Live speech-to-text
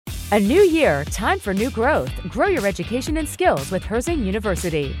A new year, time for new growth. Grow your education and skills with Herzing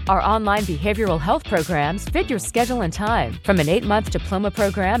University. Our online behavioral health programs fit your schedule and time, from an 8-month diploma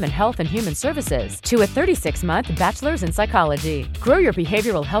program in health and human services to a 36-month bachelor's in psychology. Grow your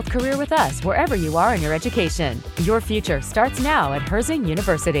behavioral health career with us wherever you are in your education. Your future starts now at Herzing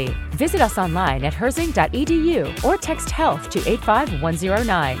University. Visit us online at herzing.edu or text health to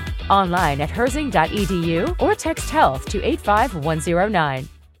 85109. Online at herzing.edu or text health to 85109.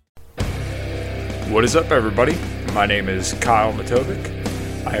 What is up, everybody? My name is Kyle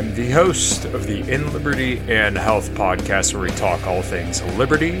Matovic. I am the host of the In Liberty and Health podcast, where we talk all things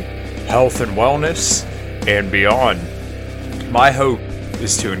liberty, health and wellness, and beyond. My hope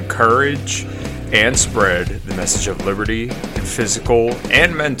is to encourage and spread the message of liberty and physical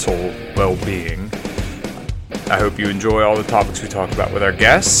and mental well-being. I hope you enjoy all the topics we talk about with our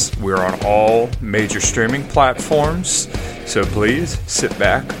guests. We're on all major streaming platforms, so please sit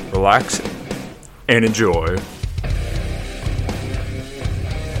back, relax, and enjoy.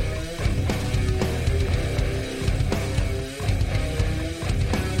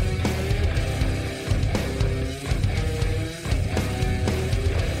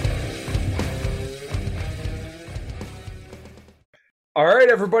 All right,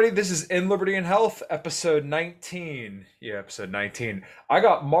 everybody, this is In Liberty and Health, episode 19. Yeah, episode 19. I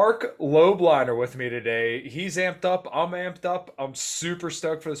got Mark Lobliner with me today. He's amped up. I'm amped up. I'm super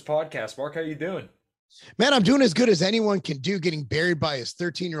stoked for this podcast. Mark, how you doing? Man, I'm doing as good as anyone can do, getting buried by his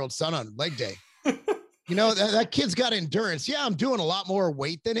 13-year-old son on leg day. You know, that kid's got endurance. Yeah, I'm doing a lot more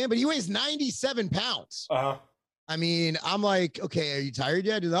weight than him, but he weighs 97 pounds. I mean, I'm like, okay, are you tired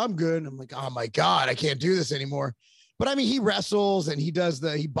yet? I'm good. I'm like, oh my God, I can't do this anymore. But I mean, he wrestles and he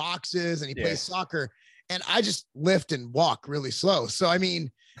boxes and he plays soccer, and I just lift and walk really slow. So, I mean,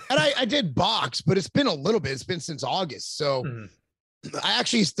 and I did box, but it's been a little bit. It's been since August. So I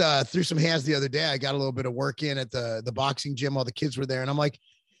actually threw some hands the other day. I got a little bit of work in at the boxing gym while the kids were there. And I'm like,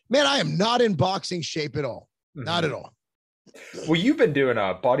 man, I am not in boxing shape at all. Not at all. Well, you've been doing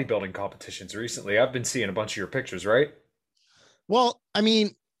bodybuilding competitions recently. I've been seeing a bunch of your pictures, right? Well, I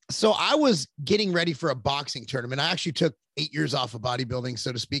mean, so I was getting ready for a boxing tournament. I actually took 8 years off of bodybuilding,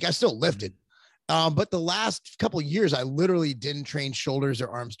 so to speak. I still lifted. But the last couple of years, I literally didn't train shoulders or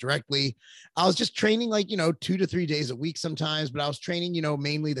arms directly. I was just training 2 to 3 days a week sometimes, but I was training,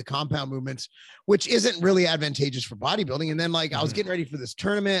 mainly the compound movements, which isn't really advantageous for bodybuilding. And then I was getting ready for this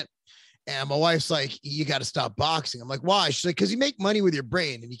tournament, and my wife's like, you got to stop boxing. I'm like, why? She's like, because you make money with your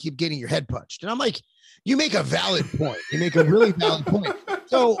brain and you keep getting your head punched. And I'm like, you make a valid point. You make a really valid point.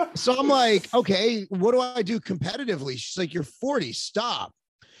 So I'm like, okay, what do I do competitively? She's like, you're 40, stop.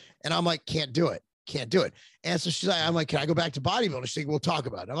 And I'm like, can't do it. And so she's like, I'm like, can I go back to bodybuilding? She's like, we'll talk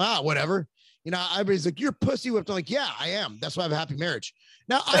about it. I'm like, whatever. You know, everybody's like, you're pussy whipped. I'm like, yeah, I am. That's why I have a happy marriage.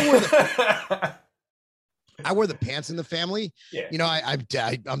 Now I wear the pants in the family. Yeah. You know,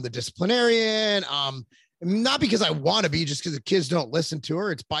 I'm the disciplinarian. Not because I want to be, just because the kids don't listen to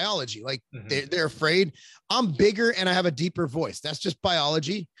her. It's biology. They're afraid. I'm bigger and I have a deeper voice. That's just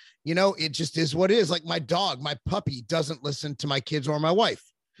biology. You know, it just is what it is. Like my dog, my puppy doesn't listen to my kids or my wife.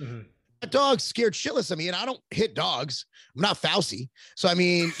 That dog's scared shitless of me, and I don't hit dogs. I'm not Fauci. So, I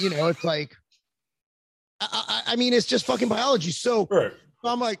mean, you know, it's like, I mean, it's just fucking biology. So, right.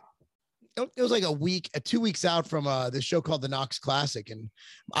 I'm like, it was like 2 weeks out from this show called the Knox Classic. And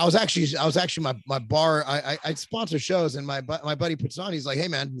I was actually my bar. I sponsor shows, and my buddy puts it on. He's like, hey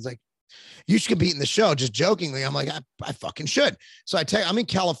man, he's like, you should compete in the show, just jokingly. I'm like, I fucking should. So I'm in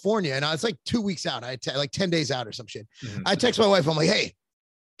California, and it's like 2 weeks out. Like 10 days out or some shit. I text my wife. I'm like, hey,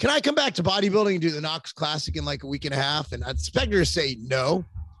 can I come back to bodybuilding and do the Knox Classic in like a week and a half? And I expect her to say no.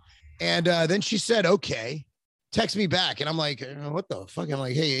 And then she said, okay, text me back. And I'm like, what the fuck? I'm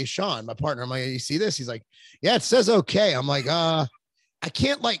like, hey, Sean, my partner. I'm like, you see this? He's like, yeah, it says okay. I'm like, I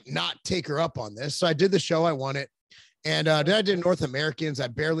can't not take her up on this. So I did the show. I won it. And then I did North Americans. I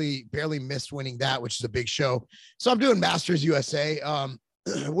barely missed winning that, which is a big show. So I'm doing Masters USA,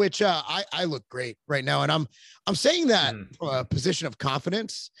 which I look great right now. And I'm saying that from a position of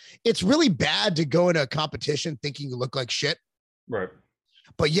confidence. It's really bad to go into a competition thinking you look like shit. Right.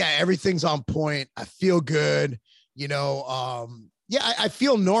 But yeah, everything's on point. I feel good. You know, I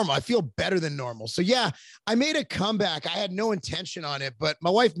feel normal. I feel better than normal. So yeah, I made a comeback. I had no intention on it, but my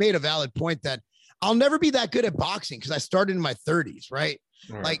wife made a valid point that I'll never be that good at boxing because I started in my 30s, right?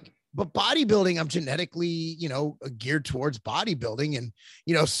 But bodybuilding, I'm genetically, geared towards bodybuilding, and,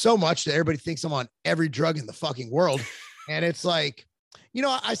 so much that everybody thinks I'm on every drug in the fucking world. And it's like,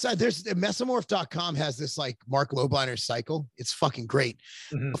 I said, there's mesomorph.com has this Mark Lobliner cycle. It's fucking great.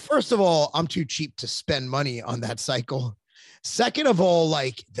 First of all, I'm too cheap to spend money on that cycle. Second of all,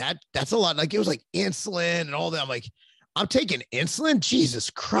 like that's a lot. Like it was like insulin and all that. I'm like, I'm taking insulin. Jesus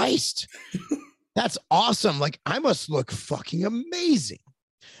Christ. That's awesome. Like I must look fucking amazing.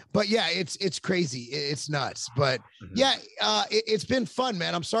 But yeah, it's crazy. It's nuts. But yeah, it's been fun,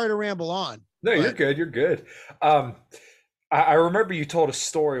 man. I'm sorry to ramble on. No, you're good. You're good. I remember you told a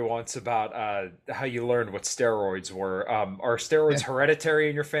story once about how you learned what steroids were. Are steroids hereditary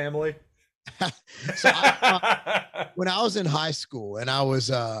in your family? So when I was in high school and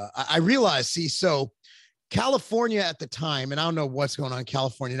I realized, so California at the time, and I don't know what's going on in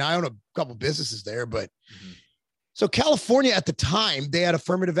California. Now I own a couple businesses there, but so California at the time, they had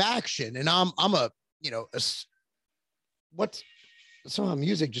affirmative action, and I'm somehow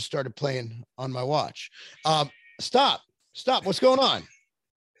music just started playing on my watch. Stop. What's going on?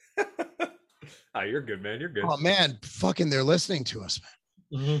 Oh, you're good, man. You're good. Oh man, fucking they're listening to us,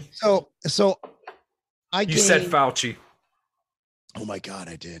 man. So you said Fauci. Oh my God,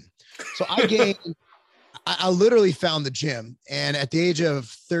 I did. So I gained, I literally found the gym, and at the age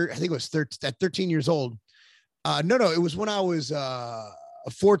of I think it was at 13 years old. No, it was when I was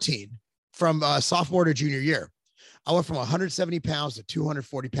 14, from sophomore to junior year. I went from 170 pounds to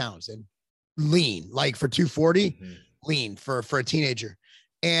 240 pounds and lean, like for 240, lean for a teenager.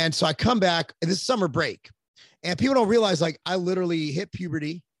 And so I come back, and this is summer break, and people don't realize, like, I literally hit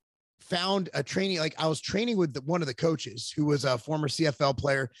puberty, found a training. Like I was training with one of the coaches who was a former CFL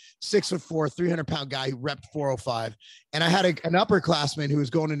player, 6'4", 300-pound guy who repped 405. And I had an upperclassman who was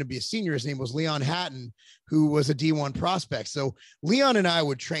going in to be a senior. His name was Leon Hatton, who was a D1 prospect. So Leon and I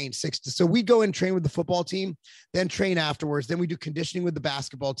would train so we'd go and train with the football team, then train afterwards. Then we do conditioning with the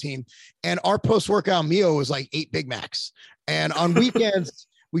basketball team. And our post-workout meal was like 8 Big Macs. And on weekends,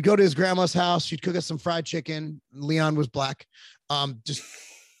 we'd go to his grandma's house. She'd cook us some fried chicken. Leon was black. And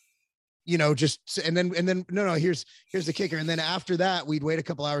then here's the kicker. And then after that, we'd wait a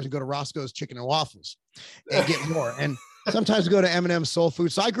couple hours and go to Roscoe's Chicken and Waffles and get more. And sometimes go to M&M Soul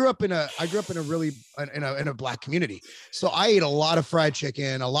Food. So I grew up in a black community. So I ate a lot of fried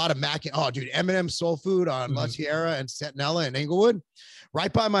chicken, a lot of M&M Soul Food on La Tierra and Centinela and Englewood,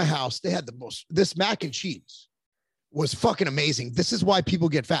 right by my house. They had this mac and cheese was fucking amazing. This is why people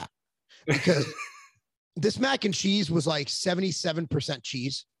get fat, because this mac and cheese was like 77%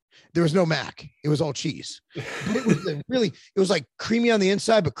 cheese. There was no mac. It was all cheese. But it was like creamy on the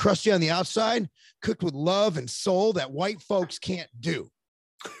inside, but crusty on the outside, cooked with love and soul that white folks can't do.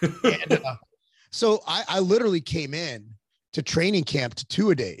 And so I literally came in to training camp to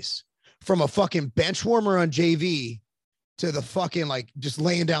 2-a-days, from a fucking bench warmer on JV to the fucking, like, just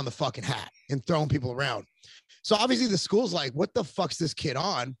laying down the fucking hat and throwing people around. So obviously the school's like, what the fuck's this kid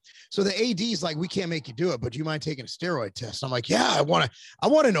on? So the AD's like, we can't make you do it, but do you mind taking a steroid test? I'm like, yeah, I want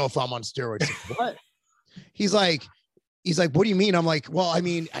to know if I'm on steroids. What? He's like, what do you mean? I'm like, well, I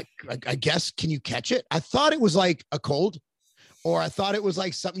mean, I guess, can you catch it? I thought it was like a cold, or I thought it was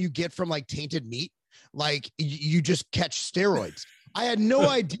like something you get from like tainted meat. Like you just catch steroids. I had no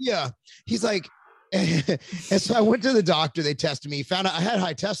idea. He's like, and so I went to the doctor. They tested me, found out I had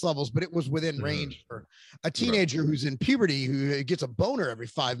high test levels, but it was within range for a teenager who's in puberty, who gets a boner every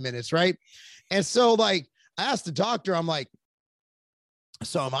 5 minutes. Right. And so, like, I asked the doctor, I'm like,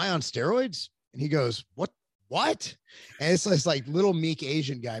 so am I on steroids? And he goes, what? And it's this like little meek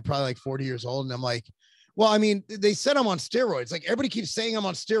Asian guy, probably like 40 years old. And I'm like, well, I mean, they said I'm on steroids. Like, everybody keeps saying I'm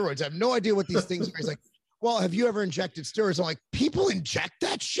on steroids. I have no idea what these things are. He's like, well, have you ever injected steroids? I'm like, people inject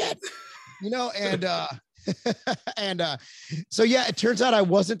that shit? And so yeah, it turns out I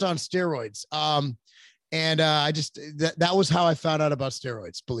wasn't on steroids. I just, that was how I found out about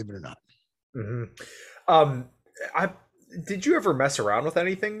steroids, believe it or not. Did you ever mess around with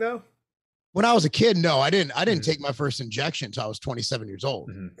anything though? When I was a kid, no, I didn't take my first injection until I was 27 years old.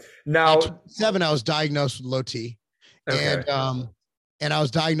 Now, at 27, I was diagnosed with low T. Okay. And I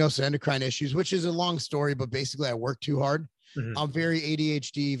was diagnosed with endocrine issues, which is a long story, but basically I worked too hard. I'm very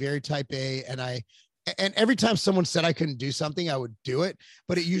ADHD, very type A. And every time someone said I couldn't do something, I would do it,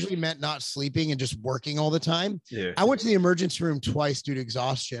 but it usually meant not sleeping and just working all the time. Yeah. I went to the emergency room twice due to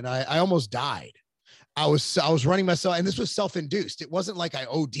exhaustion. I almost died. I was running myself, and this was self-induced. It wasn't like I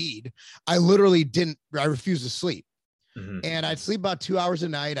OD'd. I literally I refused to sleep. And I'd sleep about 2 hours a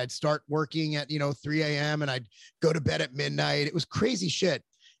night. I'd start working at, 3 a.m. and I'd go to bed at midnight. It was crazy shit.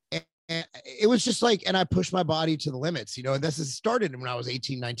 And it was just like, and I pushed my body to the limits, and this is started when I was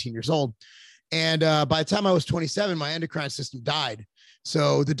 18, 19 years old. And by the time I was 27, my endocrine system died.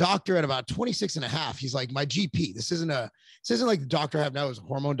 So the doctor at about 26 and a half, he's like, my GP, this isn't like the doctor I have now is a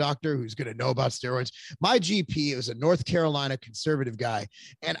hormone doctor who's going to know about steroids. My GP was a North Carolina conservative guy.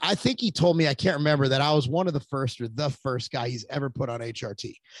 And I think he told me, I can't remember, that I was one of the first or the first guy he's ever put on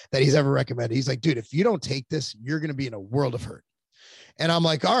HRT, that he's ever recommended. He's like, dude, if you don't take this, you're going to be in a world of hurt. And I'm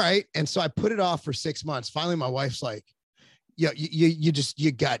like, all right. And so I put it off for 6 months. Finally, my wife's like, yeah,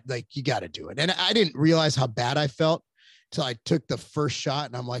 you got to do it. And I didn't realize how bad I felt till I took the first shot,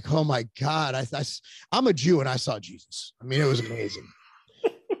 and I'm like, oh my God, I'm a Jew and I saw Jesus. I mean, it was amazing.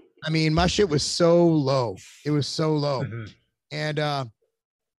 I mean, my shit was so low. It was so low. Mm-hmm. And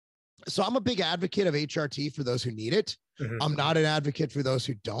so I'm a big advocate of HRT for those who need it. Mm-hmm. I'm not an advocate for those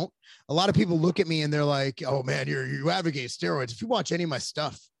who don't. A lot of people look at me and they're like, oh man, you advocate steroids. If you watch any of my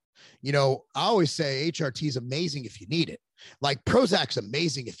stuff, I always say HRT is amazing if you need it. Like Prozac's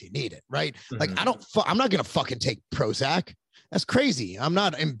amazing if you need it, right? Mm-hmm. Like I'm not going to fucking take Prozac. That's crazy. I'm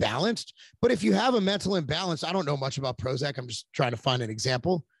not imbalanced, but if you have a mental imbalance, I don't know much about Prozac. I'm just trying to find an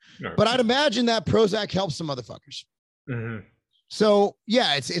example, but I'd imagine that Prozac helps some motherfuckers. Mm-hmm. So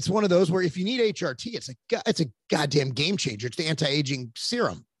yeah, it's one of those where if you need HRT, it's a goddamn game changer. It's the anti-aging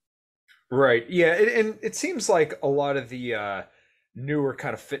serum. Right. Yeah. And it seems like a lot of the, newer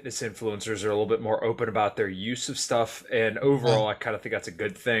kind of fitness influencers are a little bit more open about their use of stuff, and overall I kind of think that's a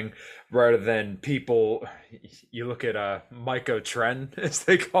good thing, rather than people, you look at Myco Tren, as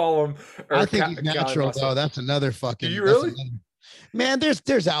they call him, or I think he's natural though. That's another fucking, do you really? Man,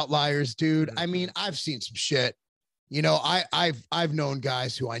 there's outliers, dude. I mean, I've seen some shit, I've known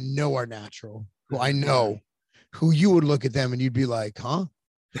guys who I know are natural, who you would look at them and you'd be like, huh?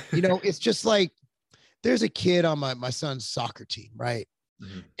 It's just like, there's a kid on my son's soccer team, right?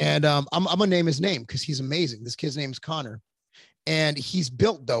 Mm-hmm. And I'm gonna name his name because he's amazing. This kid's name's Connor, and he's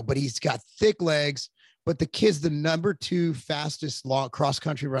built though, but he's got thick legs. But the kid's the number 2 fastest long cross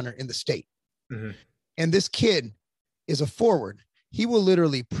country runner in the state. Mm-hmm. And this kid is a forward. He will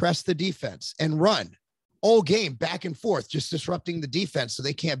literally press the defense and run all game back and forth, just disrupting the defense so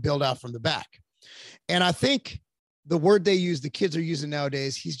they can't build out from the back. And I think the word the kids are using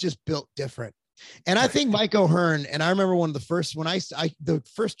nowadays, he's just built different. And I think Mike O'Hearn, and I remember one of the first, the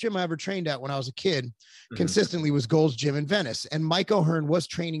first gym I ever trained at when I was a kid, mm-hmm. consistently was Gold's Gym in Venice. And Mike O'Hearn was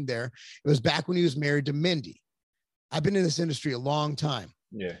training there. It was back when he was married to Mindy. I've been in this industry a long time.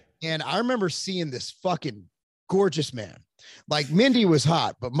 Yeah. And I remember seeing this fucking gorgeous man. Like Mindy was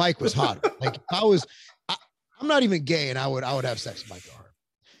hot, but Mike was hot. Like I'm not even gay, and I would have sex with Mike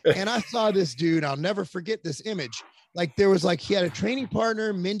O'Hearn. And I saw this dude. I'll never forget this image. Like there was he had a training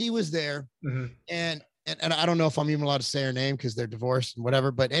partner. Mindy was there. Mm-hmm. And I don't know if I'm even allowed to say her name because they're divorced and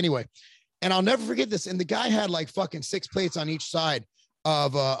whatever, but anyway, and I'll never forget this. And the guy had like fucking 6 plates on each side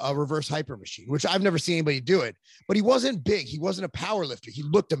of a reverse hyper machine, which I've never seen anybody do it, but he wasn't big. He wasn't a power lifter. He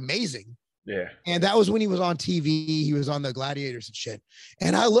looked amazing. Yeah. And that was when he was on TV. He was on the Gladiators and shit.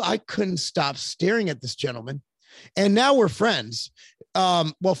 And I couldn't stop staring at this gentleman. And now we're friends.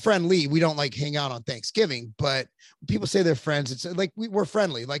 Well, friendly. We don't hang out on Thanksgiving, but people say they're friends. It's like we're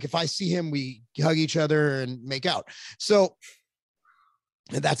friendly. Like if I see him, we hug each other and make out. So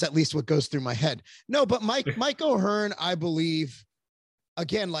and that's at least what goes through my head. No, but Mike O'Hearn, I believe,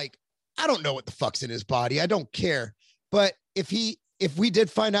 again, I don't know what the fuck's in his body. I don't care. But if we did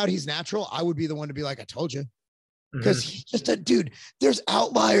find out he's natural, I would be the one to be like, I told you. Because he's just a dude. There's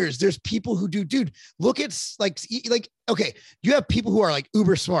outliers. There's people who dude, look at okay, you have people who are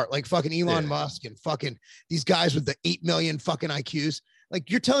uber smart, like fucking Elon Musk and fucking these guys with the 8 million fucking IQs.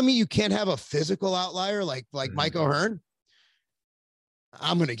 Like you're telling me you can't have a physical outlier like Mike O'Hearn?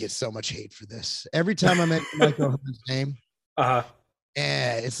 I'm going to get so much hate for this. Every time I mention Mike O'Hearn's name,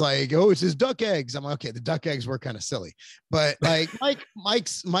 and it's like, oh, it's his duck eggs. I'm like, okay, the duck eggs were kind of silly, but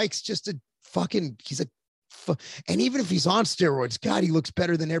Mike's just a fucking, and even if he's on steroids, God, he looks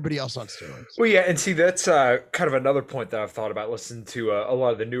better than everybody else on steroids. Well, yeah, and see, that's kind of another point that I've thought about listening to a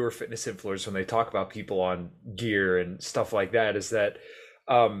lot of the newer fitness influencers when they talk about people on gear and stuff like that, is that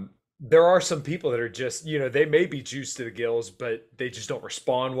there are some people that are just, they may be juiced to the gills, but they just don't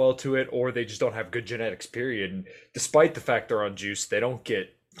respond well to it, or they just don't have good genetics, period. And despite the fact they're on juice, they don't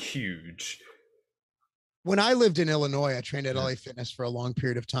get huge. When I lived in Illinois, I trained at LA Fitness for a long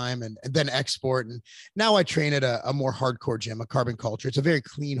period of time and then Export. And now I train at a more hardcore gym, a Carbon Culture. It's a very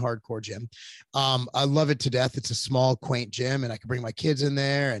clean, hardcore gym. I love it to death. It's a small, quaint gym, and I can bring my kids in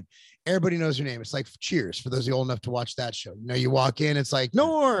there and everybody knows your name. It's like Cheers for those old enough to watch that show. You walk in, it's like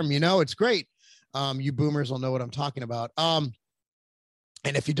Norm, it's great. You boomers will know what I'm talking about. And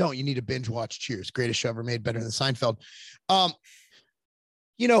if you don't, you need to binge watch Cheers. Greatest show ever made, better than Seinfeld.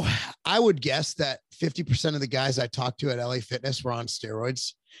 You know, I would guess that 50% of the guys I talked to at LA Fitness were on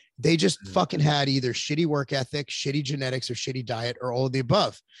steroids. They just fucking had either shitty work ethic, shitty genetics, or shitty diet, or all of the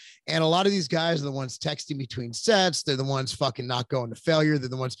above. And a lot of these guys are the ones texting between sets. They're the ones fucking not going to failure. They're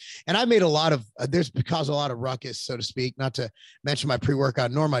the ones. And I made a lot of, there's caused a lot of ruckus, so to speak, not to mention my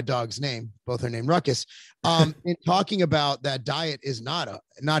pre-workout nor my dog's name. Both are named Ruckus. In talking about that, diet is not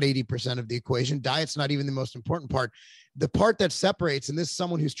 80% of the equation. Diet's not even the most important part. The part that separates, and this is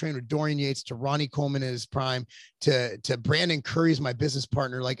someone who's trained with Dorian Yates to Ronnie Coleman in his prime, to Brandon Curry's my business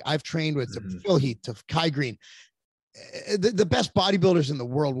partner. Like I've trained with Phil Heath, to Kai Green. The best bodybuilders in the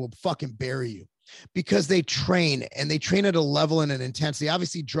world will fucking bury you because they train, and they train at a level and an intensity.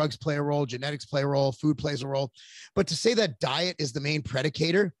 Obviously drugs play a role, genetics play a role, food plays a role, but to say that diet is the main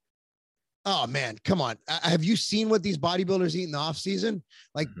predicator, oh man, come on. Have you seen what these bodybuilders eat in the off season?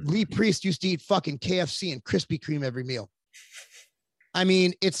 Like Lee Priest used to eat fucking KFC and Krispy Kreme every meal. I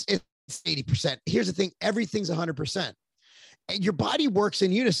mean, it's 80%. Here's the thing. Everything's 100%. Your body works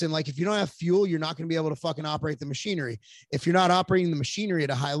in unison. Like if you don't have fuel, you're not going to be able to fucking operate the machinery. If you're not operating the machinery at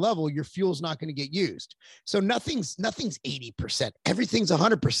a high level, your fuel's not going to get used. So nothing's 80%. Everything's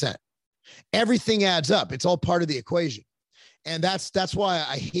 100%. Everything adds up. It's all part of the equation. And that's why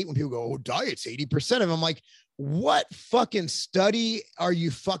I hate when people go, oh, diet's 80% of them. I'm like, what fucking study are you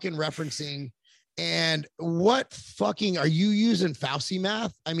fucking referencing? And what fucking are you using Fauci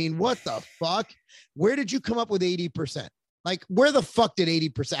math? I mean, what the fuck? Where did you come up with 80%? Like, where the fuck did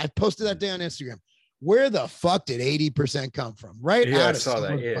 80%? I posted that day on Instagram. Where the fuck did 80% come from? Right? Yeah, I saw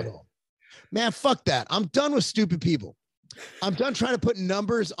that. Yeah. Man, fuck that. I'm done with stupid people. I'm done trying to put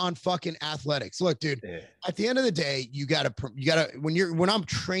numbers on fucking athletics. Look, dude, at the end of the day, you gotta, when I'm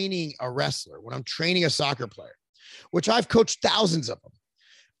training a wrestler, when I'm training a soccer player, which I've coached thousands of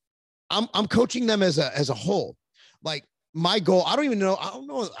them, I'm coaching them as a whole. Like my goal, I don't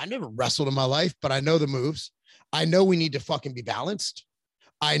know. I never wrestled in my life, but I know the moves. I know we need to fucking be balanced.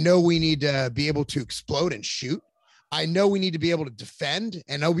 I know we need to be able to explode and shoot. I know we need to be able to defend,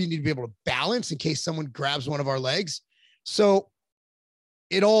 and I know we need to be able to balance in case someone grabs one of our legs. So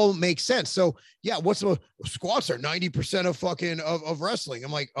it all makes sense. So yeah, squats are 90% of fucking of wrestling.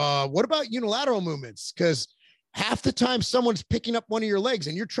 I'm like, what about unilateral movements? Because half the time someone's picking up one of your legs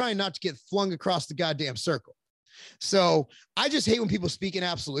and you're trying not to get flung across the goddamn circle. So I just hate when people speak in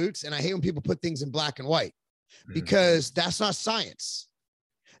absolutes, and I hate when people put things in black and white, because that's not science.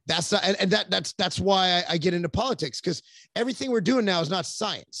 That's not, and that's why I get into politics, because everything we're doing now is not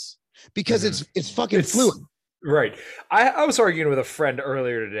science, because it's fucking fluid. Right. I was arguing with a friend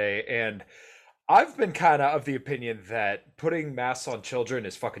earlier today, and I've been kind of the opinion that putting masks on children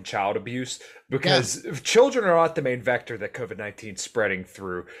is fucking child abuse, because children are not the main vector that COVID-19 is spreading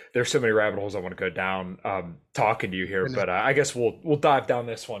through. There's so many rabbit holes I want to go down talking to you here, but I guess we'll dive down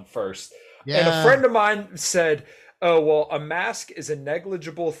this one first. Yeah. And a friend of mine said, oh, well, a mask is a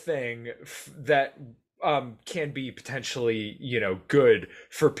negligible thing that can be potentially, good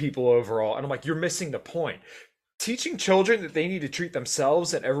for people overall. And I'm like, you're missing the point. Teaching children that they need to treat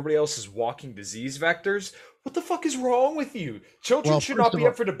themselves and everybody else is walking disease vectors. What the fuck is wrong with you? Children should not be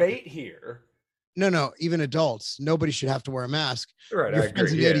up for debate here. No, even adults. Nobody should have to wear a mask. Right, Your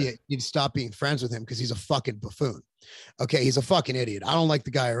friend's an idiot. You need to stop being friends with him because he's a fucking buffoon. Okay, he's a fucking idiot. I don't like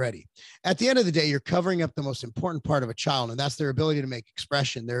the guy already. At the end of the day, you're covering up the most important part of a child, and that's their ability to make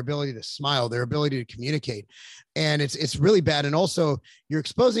expression, their ability to smile, their ability to communicate. And it's really bad. And also, you're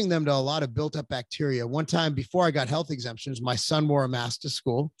exposing them to a lot of built up bacteria. One time before I got health exemptions, my son wore a mask to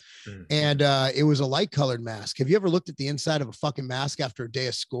school, and it was a light colored mask. Have you ever looked at the inside of a fucking mask after a day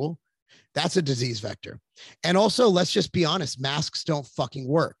of school? That's a disease vector. And also, let's just be honest, masks don't fucking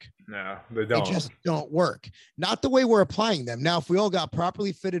work. No, they don't. They just don't work. Not the way we're applying them. Now, if we all got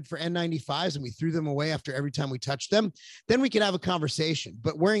properly fitted for N95s and we threw them away after every time we touched them, then we could have a conversation.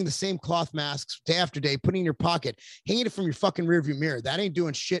 But wearing the same cloth masks day after day, putting in your pocket, hanging it from your fucking rearview mirror, that ain't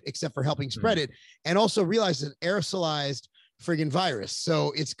doing shit except for helping spread it. And also realize it's an aerosolized friggin' virus.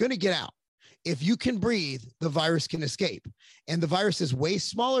 So it's going to get out. If you can breathe, the virus can escape. And the virus is way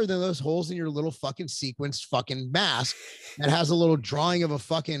smaller than those holes in your little fucking sequenced fucking mask that has a little drawing of a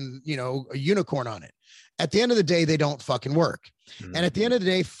fucking, a unicorn on it. At the end of the day, they don't fucking work. And at the end of the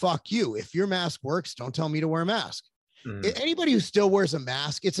day, fuck you. If your mask works, don't tell me to wear a mask. Anybody who still wears a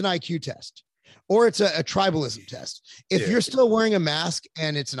mask, it's an IQ test or it's a tribalism test. If you're still wearing a mask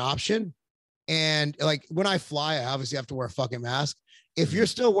and it's an option, and like when I fly, I obviously have to wear a fucking mask. If you're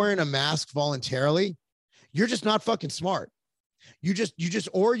still wearing a mask voluntarily, you're just not fucking smart.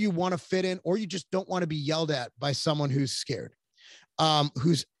 Or you want to fit in, or you just don't want to be yelled at by someone who's scared,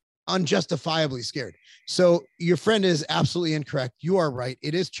 who's unjustifiably scared. So your friend is absolutely incorrect. You are right.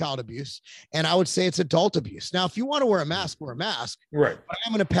 It is child abuse. And I would say it's adult abuse. Now, if you want to wear a mask, wear a mask. Right. But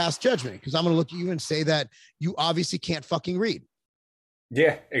I'm going to pass judgment because I'm going to look at you and say that you obviously can't fucking read.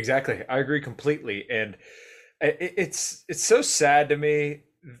 Yeah, exactly. I agree completely. And it's so sad to me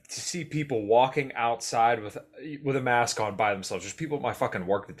to see people walking outside with a mask on by themselves. There's people at my fucking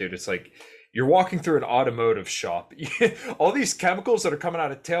work that do it. It's like you're walking through an automotive shop. All these chemicals that are coming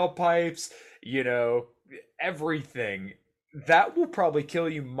out of tailpipes, everything that will probably kill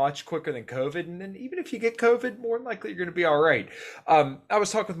you much quicker than COVID. And then even if you get COVID, more than likely you're going to be all right. I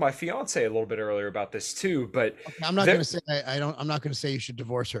was talking with my fiance a little bit earlier about this too, but okay, I'm not going to say I'm not going to say you should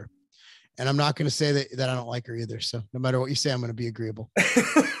divorce her. And I'm not going to say that I don't like her either. So no matter what you say, I'm going to be agreeable.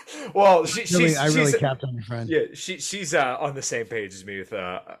 Well, I really capped on your friend. Yeah, she's on the same page as me with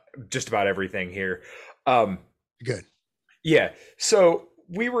just about everything here. Good. Yeah. So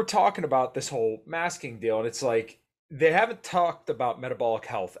we were talking about this whole masking deal, and it's like they haven't talked about metabolic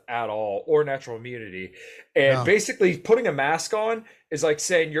health at all or natural immunity. And basically putting a mask on is like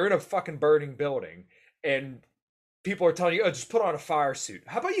saying you're in a fucking burning building and people are telling you, oh, just put on a fire suit.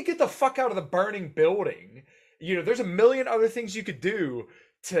 How about you get the fuck out of the burning building? There's a million other things you could do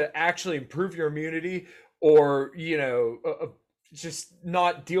to actually improve your immunity or, just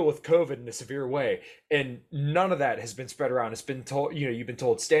not deal with COVID in a severe way. And none of that has been spread around. It's been told, you've been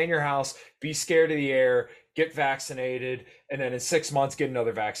told, stay in your house, be scared of the air, get vaccinated, and then in 6 months, get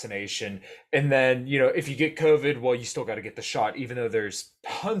another vaccination. And then, if you get COVID, well, you still got to get the shot, even though there's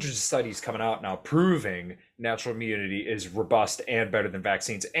hundreds of studies coming out now proving natural immunity is robust and better than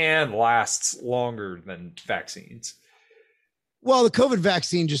vaccines and lasts longer than vaccines. Well, the COVID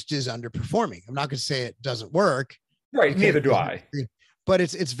vaccine just is underperforming. I'm not going to say it doesn't work. Right. Neither do I. But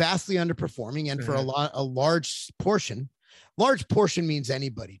it's vastly underperforming. And for a large portion means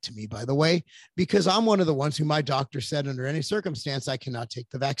anybody to me, by the way, because I'm one of the ones who my doctor said under any circumstance, I cannot take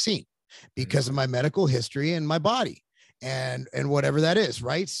the vaccine because of my medical history and my body and whatever that is.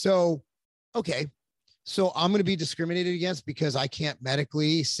 Right. So, okay. So I'm going to be discriminated against because I can't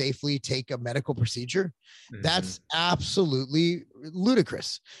medically safely take a medical procedure. That's absolutely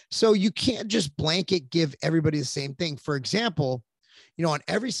ludicrous. So you can't just blanket give everybody the same thing. For example, on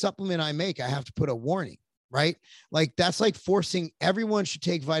every supplement I make, I have to put a warning, right? Like that's like forcing everyone should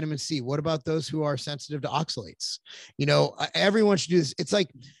take vitamin C. What about those who are sensitive to oxalates? Everyone should do this. It's like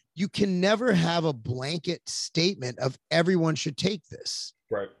you can never have a blanket statement of everyone should take this.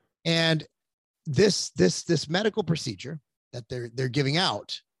 Right. And this medical procedure that they're giving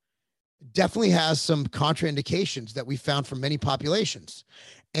out definitely has some contraindications that we found from many populations.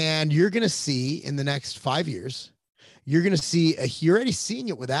 And you're going to see in the next 5 years, you're going to see you're already seeing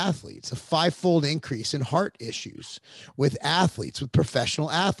it with athletes, a 5-fold increase in heart issues with athletes, with professional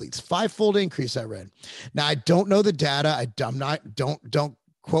athletes, 5-fold increase. I read. Now, I don't know the data. Don't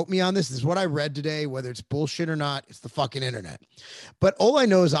quote me on this. This is what I read today, whether it's bullshit or not. It's the fucking internet. But all I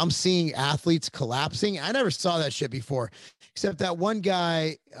know is I'm seeing athletes collapsing. I never saw that shit before, except that one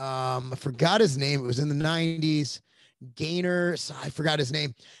guy, I forgot his name. It was in the 90s. Gainer, I forgot his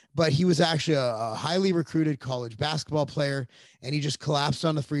name, but he was actually a highly recruited college basketball player, and he just collapsed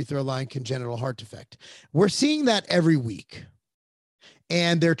on the free throw line, congenital heart defect. We're seeing that every week,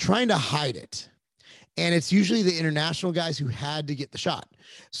 and they're trying to hide it. And it's usually the international guys who had to get the shot.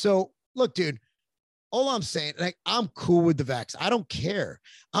 So look, dude, all I'm saying, like, I'm cool with the vax. I don't care.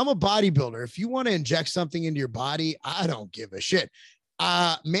 I'm a bodybuilder. If you want to inject something into your body, I don't give a shit.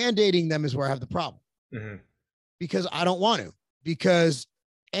 Mandating them is where I have the problem because I don't want to, because,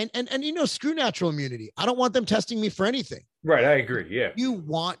 and screw natural immunity. I don't want them testing me for anything. Right. I agree. Yeah. You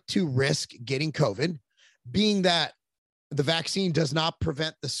want to risk getting COVID, being that the vaccine does not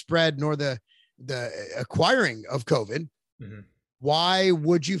prevent the spread nor the acquiring of COVID. Why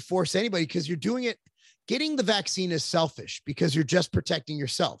would you force anybody? Because you're doing it. Getting the vaccine is selfish because you're just protecting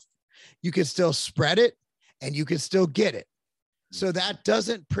yourself. You can still spread it and you can still get it. So that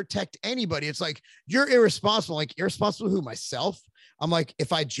doesn't protect anybody. It's like, you're irresponsible. Like, irresponsible who? Myself? I'm like,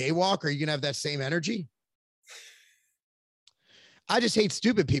 if I jaywalk, are you going to have that same energy? I just hate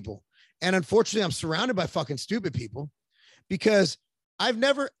stupid people. And unfortunately, I'm surrounded by fucking stupid people because I've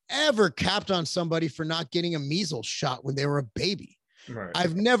never, ever capped on somebody for not getting a measles shot when they were a baby. Right.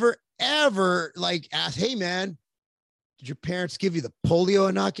 I've never, ever asked, hey man, did your parents give you the polio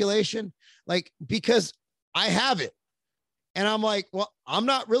inoculation? Because I have it. And I'm like, well, I'm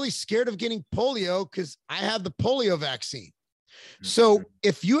not really scared of getting polio because I have the polio vaccine. So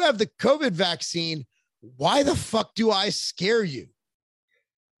if you have the COVID vaccine, why the fuck do I scare you?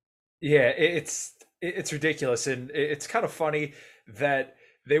 Yeah, it's ridiculous. And it's kind of funny that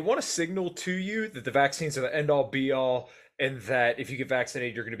they want to signal to you that the vaccines are the end all be all, and that if you get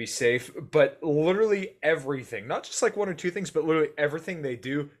vaccinated, you're going to be safe. But literally everything, not just like one or two things, but literally everything they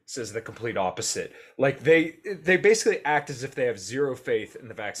do says the complete opposite. Like they basically act as if they have zero faith in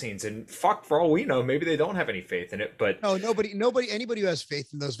the vaccines. And fuck, for all we know, maybe they don't have any faith in it. But no, anybody who has faith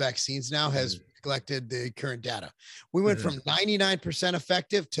in those vaccines now has neglected the current data. We went from 99%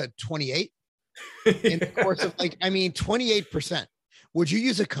 effective to 28 in the course of 28%. Would you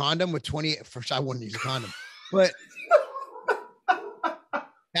use a condom with 28? First, I wouldn't use a condom, but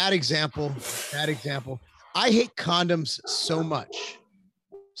bad example. I hate condoms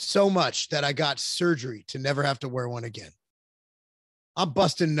so much that I got surgery to never have to wear one again. I'm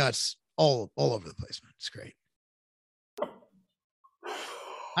busting nuts all over the place, man. It's great.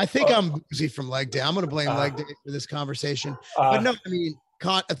 I think I'm boozy from leg day. I'm going to blame leg day for this conversation. But no, I mean,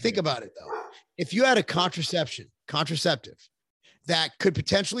 think about it though. If you had a contraceptive that could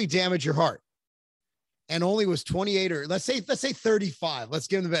potentially damage your heart and only was 28 or let's say 35, let's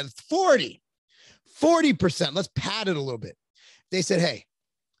give them the bet 40%. Let's pad it a little bit. They said, hey,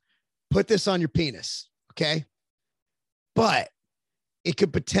 put this on your penis. Okay. But it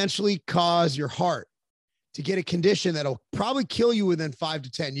could potentially cause your heart to get a condition that'll probably kill you within 5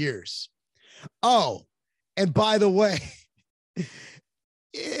 to 10 years. Oh, and by the way,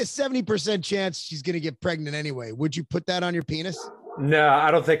 70% chance she's going to get pregnant anyway. Would you put that on your penis? No,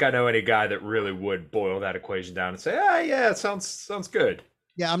 I don't think I know any guy that really would boil that equation down and say, yeah, it sounds good.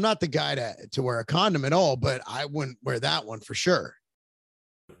 Yeah, I'm not the guy to wear a condom at all, but I wouldn't wear that one for sure.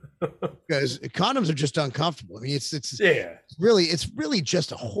 Because condoms are just uncomfortable. I mean, it's really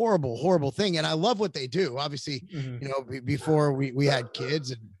just a horrible thing. And I love what they do. Obviously, before we had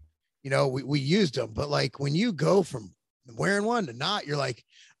kids and, we used them, but like when you go from wearing one to not, you're like,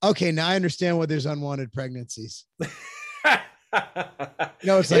 okay, now I understand why there's unwanted pregnancies.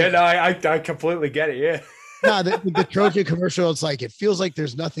 It's like, I completely get it. Yeah. No, the Trojan commercial, it's like, it feels like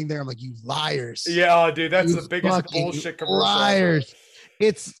there's nothing there. I'm like, you liars. Yeah, dude, that's the biggest bullshit commercial. Liars.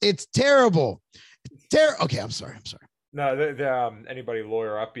 It's terrible. Okay, I'm sorry. No, anybody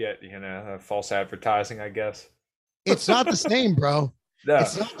lawyer up yet? False advertising, I guess. It's not the same, bro. No.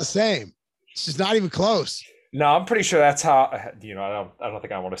 It's not the same. It's just not even close. No, I'm pretty sure that's how. I don't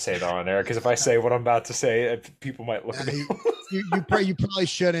think I want to say that on there because if I say what I'm about to say, people might look at me. you probably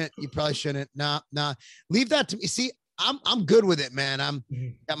shouldn't. You probably shouldn't. Nah. Leave that to me. See, I'm good with it, man. I'm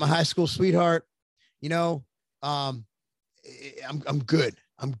got my high school sweetheart. I'm good.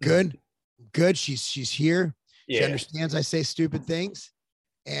 I'm good. She's here. Yeah. She understands I say stupid things,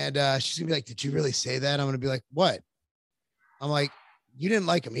 and she's gonna be like, "Did you really say that?" I'm gonna be like, "What?" I'm like, "You didn't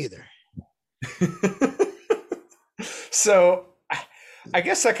like him either." So I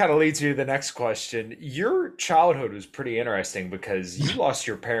guess that kind of leads you to the next question. Your childhood was pretty interesting because you lost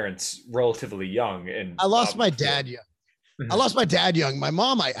your parents relatively young. And I lost my dad young. I lost my dad young. My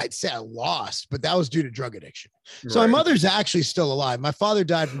mom, I'd say I lost, but that was due to drug addiction. Right. So my mother's actually still alive. My father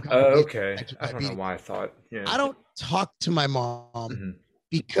died from okay. I don't know why I thought. Yeah. I don't talk to my mom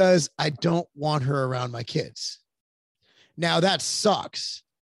because I don't want her around my kids. Now that sucks.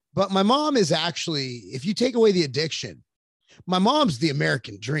 But my mom is actually, if you take away the addiction, my mom's the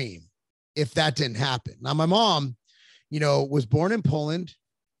American dream. If that didn't happen. Now, my mom, was born in Poland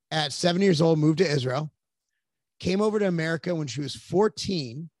at 7 years old, moved to Israel, came over to America when she was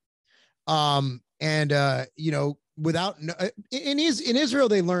 14. In Israel,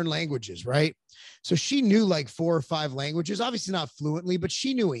 they learn languages, right? So she knew like 4 or 5 languages, obviously not fluently, but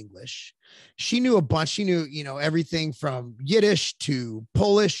she knew English. She knew a bunch. She knew, everything from Yiddish to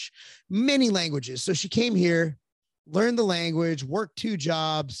Polish, many languages. So she came here, learned the language, worked 2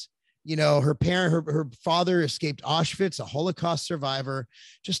 jobs. Her father escaped Auschwitz, a Holocaust survivor,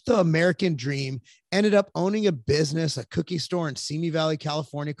 just the American dream, ended up owning a business, a cookie store in Simi Valley,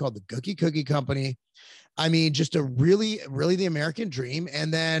 California called the Cookie Company. I mean, just a really, really the American dream.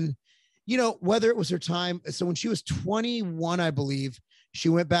 And then, whether it was her time. So when she was 21, I believe, she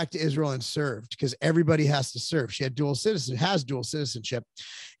went back to Israel and served because everybody has to serve. She had dual citizenship.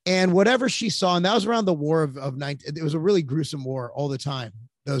 And whatever she saw, and that was around the war of 19, it was a really gruesome war all the time,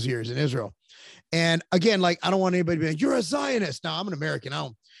 those years in Israel. And again, like, I don't want anybody to be like, you're a Zionist. No, I'm an American.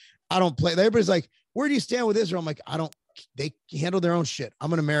 I don't play. Everybody's like, where do you stand with Israel? I'm like, they handle their own shit.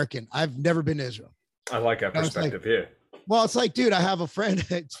 I'm an American. I've never been to Israel. I like that perspective here. Well, it's like, dude, I have a friend.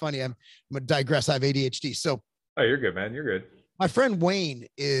 It's funny. I'm going to digress. I have ADHD. So. Oh, you're good, man. You're good. My friend Wayne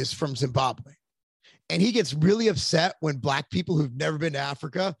is from Zimbabwe, and he gets really upset when Black people who've never been to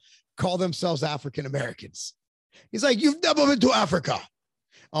Africa call themselves African Americans. He's like, you've never been to Africa.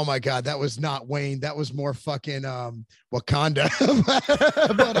 Oh my God, that was not Wayne. That was more fucking Wakanda.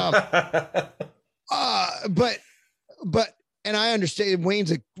 but and I understand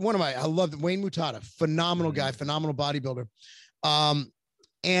Wayne's I love Wayne Mutada, phenomenal guy, phenomenal bodybuilder.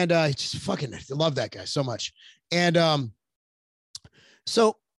 And just fucking love that guy so much. And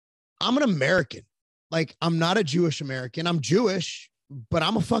so I'm an American. Like, I'm not a Jewish American. I'm Jewish, but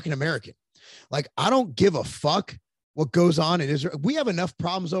I'm a fucking American. Like, I don't give a fuck what goes on in Israel. We have enough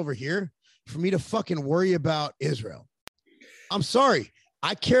problems over here for me to fucking worry about Israel. I'm sorry.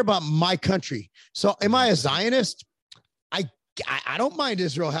 I care about my country. So am I a Zionist? I don't mind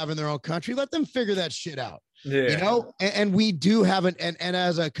Israel having their own country. Let them figure that shit out. Yeah. You know, and we do have and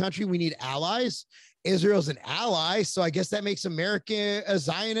as a country, we need allies. Israel's an ally. So I guess that makes America a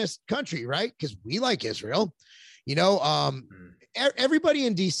Zionist country, right? Because we like Israel. You know, everybody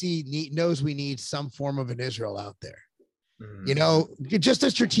in DC knows we need some form of an Israel out there. You know, just a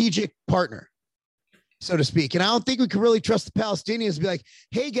strategic partner, so to speak. And I don't think we can really trust the Palestinians to be like,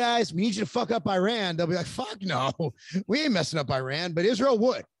 hey guys, we need you to fuck up Iran. They'll be like, fuck no, we ain't messing up Iran, but Israel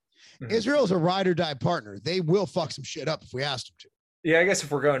would. Israel's a ride or die partner. They will fuck some shit up if we ask them to. Yeah, I guess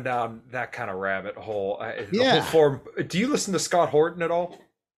if we're going down that kind of rabbit hole, whole form. Do you listen to Scott Horton at all?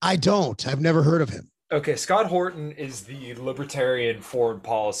 I don't. I've never heard of him. Okay, Scott Horton is the libertarian foreign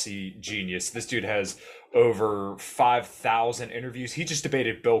policy genius. This dude has over 5,000 interviews. He just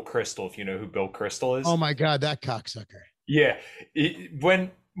debated Bill Kristol, if you know who Bill Kristol is. Oh my God, that cocksucker. Yeah.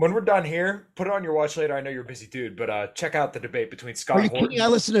 When we're done here, put it on your watch later. I know you're a busy dude, but check out the debate between Scott Horton. Kidding? I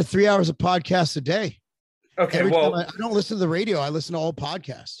listen to 3 hours of podcasts a day. Okay, I don't listen to the radio. I listen to all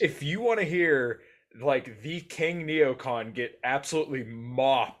podcasts. If you want to hear like the King Neocon get absolutely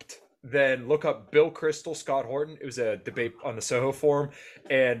mopped, then look up Bill Kristol, Scott Horton. It was a debate on the Soho Forum.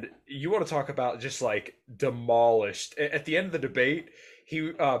 And you want to talk about just like demolished. At the end of the debate,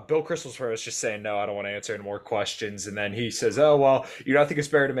 Bill Kristol's first just saying, no, I don't want to answer any more questions. And then he says, oh, well, you don't think it's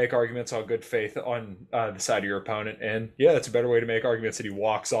better to make arguments on good faith on the side of your opponent. And yeah, that's a better way to make arguments. And he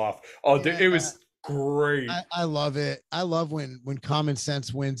walks off. Oh, yeah, it was great. I love it. I love when common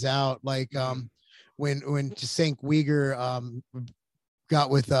sense wins out. Like when Cenk Uygur got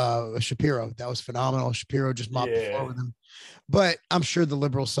with Shapiro. That was phenomenal. Shapiro just mopped the floor with him. But I'm sure the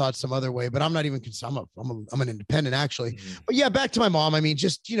liberals saw it some other way, but I'm not even concerned. I'm an independent actually. But yeah, back to my mom. I mean,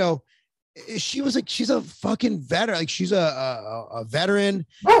 just, you know, she's a fucking veteran. Like she's a veteran.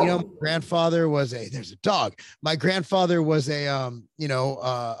 You know, my grandfather was there's a dog. My grandfather was a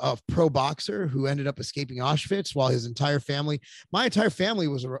pro boxer who ended up escaping Auschwitz while my entire family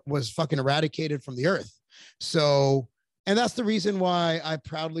was fucking eradicated from the earth. So, and that's the reason why I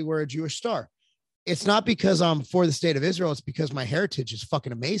proudly wear a Jewish star. It's not because I'm for the state of Israel. It's because my heritage is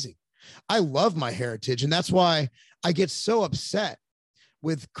fucking amazing. I love my heritage. And that's why I get so upset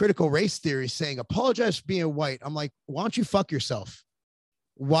with critical race theory saying, apologize for being white. I'm like, why don't you fuck yourself?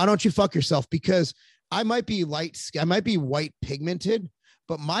 Why don't you fuck yourself? Because I might be white pigmented,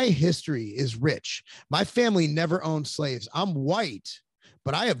 but my history is rich. My family never owned slaves. I'm white,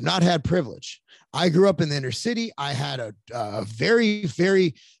 but I have not had privilege. I grew up in the inner city. I had a very,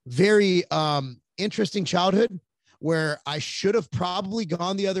 very, very interesting childhood where I should have probably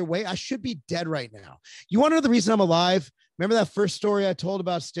gone the other way. I should be dead right now. You want to know the reason I'm alive? Remember that first story I told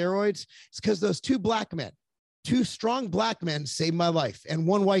about steroids? It's because those two strong black men saved my life, and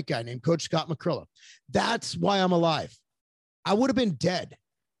one white guy named Coach Scott McCrillo. That's why I'm alive. I would have been dead.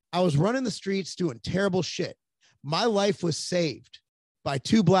 I was running the streets doing terrible shit. My life was saved by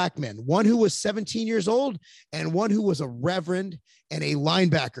two black men, one who was 17 years old and one who was a reverend and a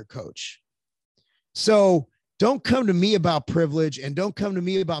linebacker coach. So don't come to me about privilege and don't come to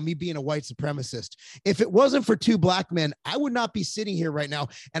me about me being a white supremacist. If it wasn't for two black men, I would not be sitting here right now.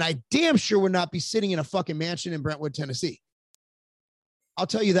 And I damn sure would not be sitting in a fucking mansion in Brentwood, Tennessee. I'll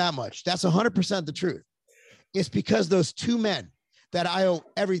tell you that much. That's 100% the truth. It's because those two men that I owe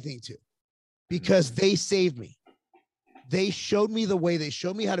everything to, because they saved me. They showed me the way. They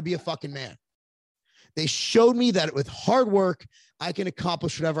showed me how to be a fucking man. They showed me that with hard work, I can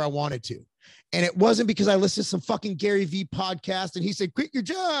accomplish whatever I wanted to. And it wasn't because I listened to some fucking Gary Vee podcast and he said, quit your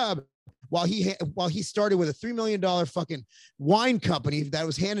job while he started with a $3 million fucking wine company that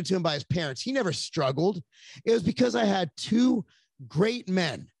was handed to him by his parents. He never struggled. It was because I had two great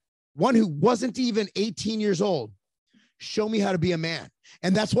men, one who wasn't even 18 years old, show me how to be a man.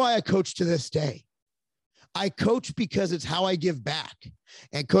 And that's why I coach to this day. I coach because it's how I give back.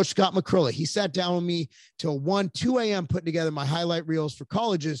 And Coach Scott McCrillo, he sat down with me till 2 a.m. putting together my highlight reels for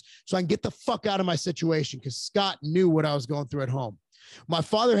colleges so I can get the fuck out of my situation, because Scott knew what I was going through at home. My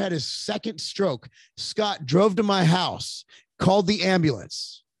father had his second stroke. Scott drove to my house, called the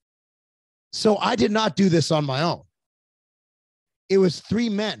ambulance. So I did not do this on my own. It was 3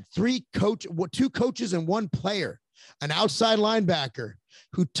 men, 2 coaches and 1 player, an outside linebacker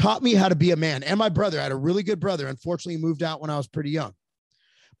who taught me how to be a man. And my brother, I had a really good brother. Unfortunately, he moved out when I was pretty young.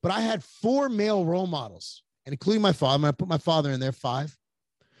 But I had 4 male role models, and including my father. I'm going to put my father in there, 5,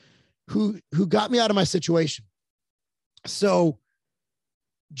 who got me out of my situation. So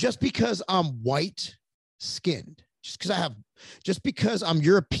just because I'm white skinned, just because I'm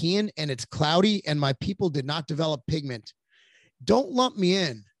European and it's cloudy and my people did not develop pigment, don't lump me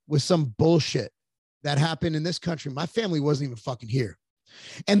in with some bullshit that happened in this country. My family wasn't even fucking here.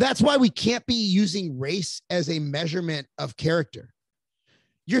 And that's why we can't be using race as a measurement of character.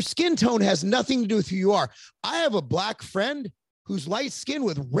 Your skin tone has nothing to do with who you are. I have a black friend who's light skinned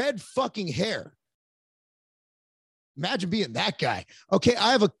with red fucking hair. Imagine being that guy. Okay,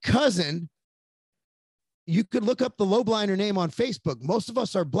 I have a cousin. You could look up the Lowbliner name on Facebook. Most of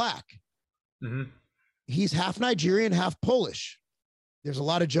us are black. Mm-hmm. He's half Nigerian, half Polish. There's a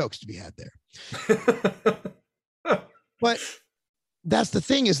lot of jokes to be had there. But that's the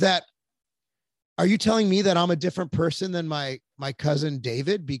thing, is that, are you telling me that I'm a different person than my cousin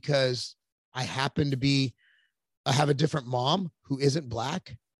David because I happen to have a different mom who isn't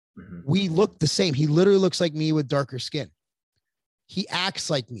black? Mm-hmm. We look the same. He literally looks like me with darker skin. He acts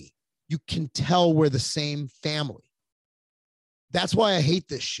like me. You can tell we're the same family. That's why I hate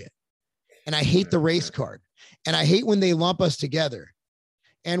this shit. And I hate the race card. And I hate when they lump us together.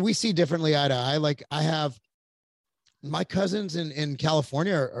 And we see differently eye to eye. Like, I have my cousins in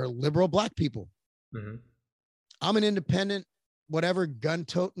California are liberal black people. Mm-hmm. I'm an independent, whatever,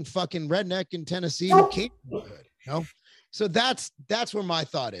 gun-toting fucking redneck in Tennessee who can't do good, you know? So that's where my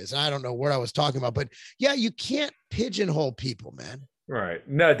thought is. And I don't know what I was talking about, but yeah, you can't pigeonhole people, man. Right.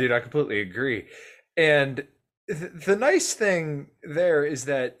 No, dude, I completely agree. And the nice thing there is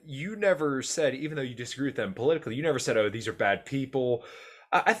that you never said, even though you disagree with them politically, you never said, oh, these are bad people.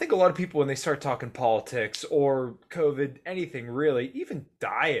 I think a lot of people, when they start talking politics or COVID, anything really, even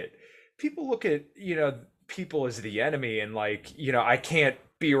diet, people look at, people as the enemy and like, I can't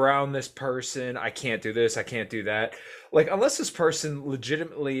be around this person. I can't do this. I can't do that. Like, unless this person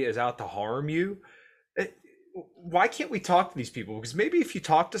legitimately is out to harm you, why can't we talk to these people? Because maybe if you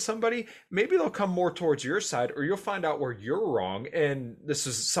talk to somebody, maybe they'll come more towards your side, or you'll find out where you're wrong. And this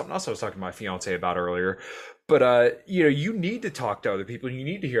is something else I was talking to my fiance about earlier. But, you need to talk to other people. You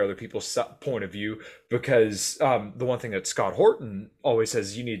need to hear other people's point of view, because the one thing that Scott Horton always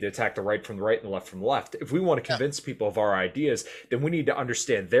says, you need to attack the right from the right and the left from the left. If we want to convince people of our ideas, then we need to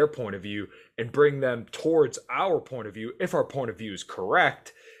understand their point of view and bring them towards our point of view, if our point of view is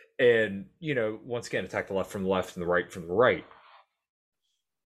correct. And, once again, attack the left from the left and the right from the right.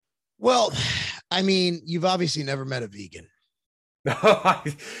 Well, I mean, you've obviously never met a vegan.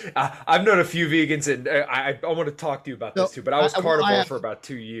 I've known a few vegans, and I want to talk to you about this too, but I was carnivore for about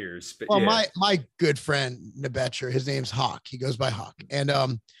 2 years. But my good friend Nebetcher, his name's Hawk. He goes by Hawk,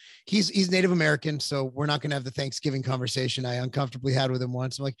 and he's Native American, so we're not going to have the Thanksgiving conversation I uncomfortably had with him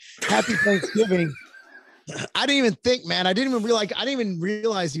once. I'm like, happy Thanksgiving. I didn't even think, man. I didn't even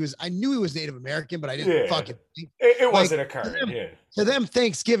realize I knew he was Native American, but I didn't fucking think. It wasn't occurring. To them,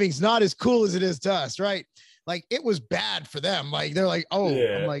 Thanksgiving's not as cool as it is to us, right? Like, it was bad for them. Like, they're like, oh,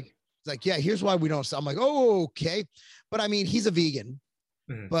 I'm like, it's like, yeah, here's why we don't sell. I'm like, oh, okay. But I mean, he's a vegan,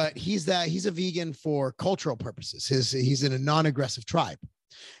 but he's a vegan for cultural purposes. He's in a non-aggressive tribe,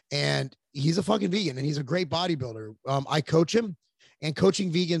 and he's a fucking vegan, and he's a great bodybuilder. I coach him, and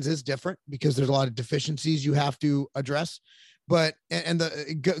coaching vegans is different because there's a lot of deficiencies you have to address. But,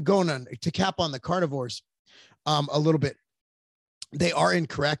 going on to cap on the carnivores a little bit, they are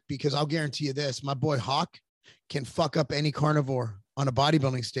incorrect, because I'll guarantee you this, my boy Hawk can fuck up any carnivore on a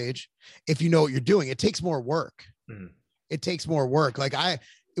bodybuilding stage if you know what you're doing. It takes more work. It takes more work. Like,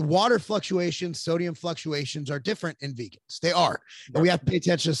 water fluctuations, sodium fluctuations are different in vegans. They are. And we have to pay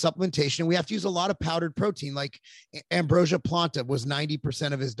attention to supplementation. We have to use a lot of powdered protein. Like, Ambrosia Planta was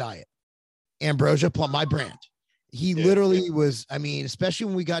 90% of his diet. Ambrosia Planta, my brand. He literally was, I mean, especially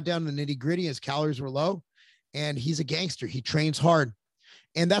when we got down to the nitty gritty, his calories were low, and he's a gangster. He trains hard.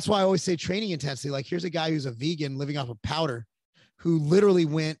 And that's why I always say training intensity. Like, here's a guy who's a vegan living off of powder, who literally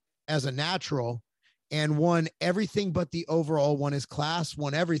went as a natural and won everything but the overall, won his class,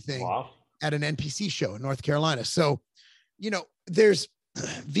 won everything at an NPC show in North Carolina. So, there's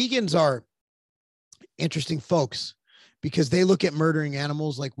vegans are interesting folks, because they look at murdering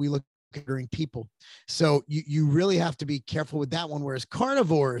animals like we look at murdering people. So you really have to be careful with that one. Whereas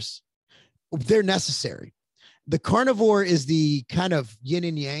carnivores, they're necessary. the carnivore is the kind of yin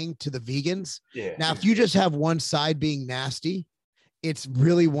and yang to the vegans. Yeah. Now, if you just have one side being nasty, it's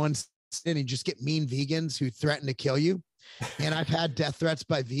really one and you just get mean vegans who threaten to kill you. And I've had death threats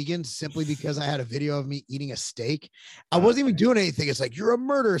by vegans simply because I had a video of me eating a steak. I wasn't even doing anything. It's like, you're a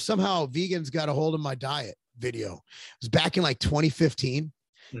murderer. Somehow vegans got a hold of my diet video. It was back in like 2015.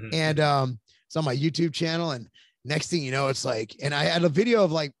 And it's on my YouTube channel. And next thing you know, it's like, and I had a video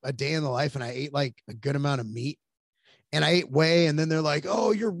of like a day in the life and I ate like a good amount of meat and I ate whey. And then they're like,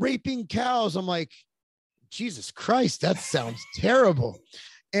 oh, you're raping cows. I'm like, Jesus Christ, that sounds terrible.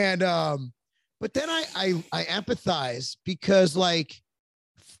 And, but then I empathize because like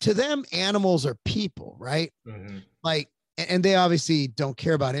to them, animals are people, right? Like, and they obviously don't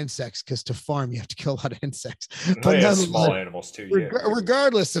care about insects because to farm, you have to kill a lot of insects, but small animals too.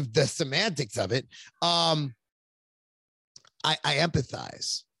 Regardless of the semantics of it, I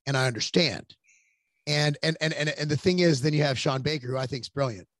empathize and I understand. And the thing is, then you have Sean Baker, who I think is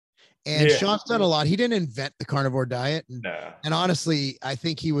brilliant. And Sean's done a lot. He didn't invent the carnivore diet. And honestly, I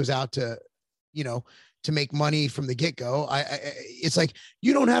think he was out to, to make money from the get-go. It's like,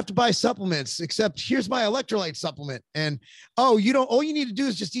 you don't have to buy supplements except here's my electrolyte supplement. And, all you need to do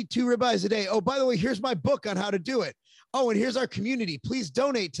is just eat 2 ribeyes a day. Oh, by the way, here's my book on how to do it. Oh, and here's our community. Please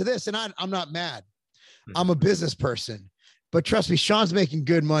donate to this. And I'm not mad. I'm a business person, but trust me, Sean's making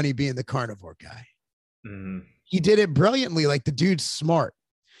good money being the carnivore guy. He did it brilliantly. Like the dude's smart.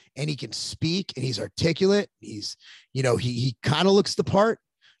 And he can speak and he's articulate. He's, he kind of looks the part.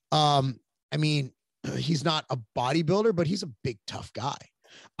 I mean, he's not a bodybuilder, but he's a big, tough guy.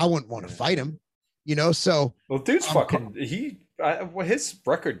 I wouldn't want to fight him, so. Well, dude's his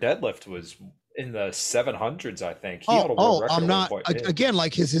record deadlift was in the 700s, I think. I'm not, again,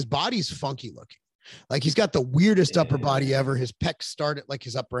 like his body's funky looking. Like he's got the weirdest upper body ever. His pecs start at like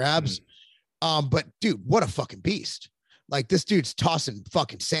his upper abs. But dude, what a fucking beast. Like this dude's tossing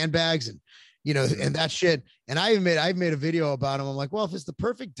fucking sandbags and, and that shit. And I've made a video about him. I'm like, well, if it's the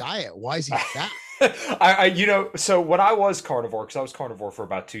perfect diet, why is he fat? So when I was carnivore, because I was carnivore for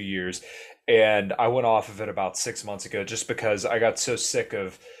about 2 years and I went off of it about 6 months ago, just because I got so sick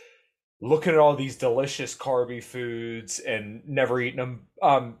of looking at all these delicious carby foods and never eating them.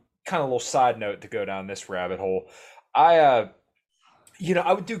 Kind of a little side note to go down this rabbit hole. I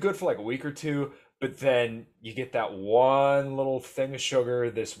would do good for like a week or two. But then you get that one little thing of sugar,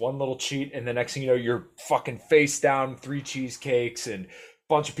 this one little cheat, and the next thing you know, you're fucking face down 3 cheesecakes and a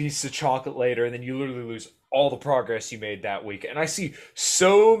bunch of pieces of chocolate later, and then you literally lose all the progress you made that week. And I see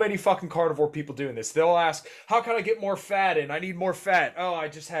so many fucking carnivore people doing this. They'll ask, how can I get more fat in? I need more fat. Oh, I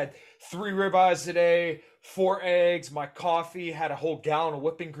just had 3 ribeyes a day, 4 eggs, my coffee had a whole gallon of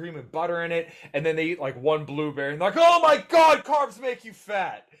whipping cream and butter in it, and then they eat like 1 blueberry, and they're like, oh my God, carbs make you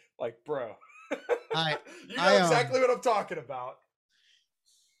fat. Like, bro. You know exactly what I'm talking about.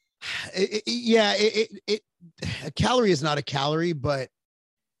 A calorie is not a calorie, but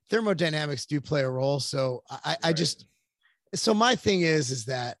thermodynamics do play a role. So so my thing is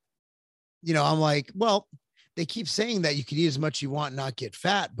that, I'm like, well, they keep saying that you could eat as much as you want and not get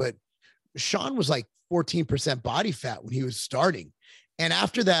fat, but Sean was like 14% body fat when he was starting. And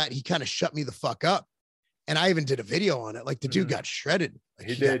after that, he kind of shut me the fuck up. And I even did a video on it. Like the dude got shredded. Like,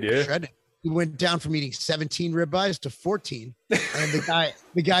 he did, shredded. He went down from eating 17 ribeyes to 14. And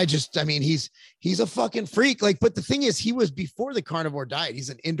the guy just, I mean, he's a fucking freak. Like, but the thing is, he was before the carnivore diet. He's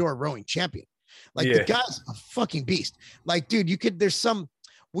an indoor rowing champion. Like the guy's a fucking beast. Like, dude,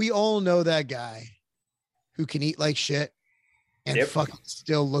 we all know that guy who can eat like shit and fucking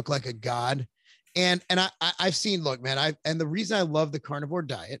still look like a god. And I've seen, look, man, and the reason I love the carnivore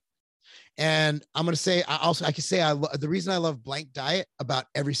diet, and I'm going to say, the reason I love blank diet about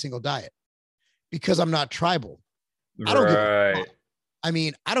every single diet, because I'm not tribal. I don't give a fuck. I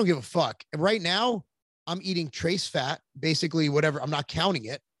mean, I don't give a fuck. And right now I'm eating trace fat, basically whatever. I'm not counting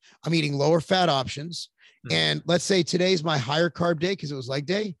it. I'm eating lower fat options. And let's say today's my higher carb day, because it was leg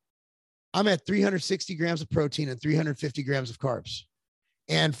day. I'm at 360 grams of protein and 350 grams of carbs,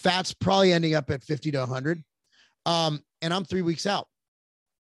 and fat's probably ending up at 50 to 100. And I'm 3 weeks out.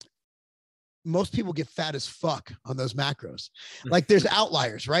 Most people get fat as fuck on those macros. Like there's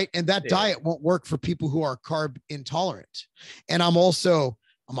outliers, right? And that diet won't work for people who are carb intolerant. And I'm on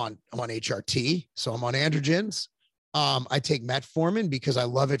HRT. So I'm on androgens. I take metformin because I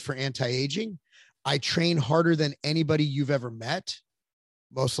love it for anti-aging. I train harder than anybody you've ever met,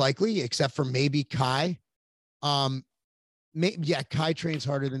 most likely, except for maybe Kai. Kai trains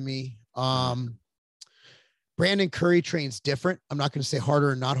harder than me. Brandon Curry trains different. I'm not going to say harder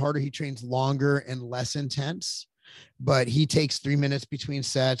or not harder. He trains longer and less intense. but he takes 3 minutes between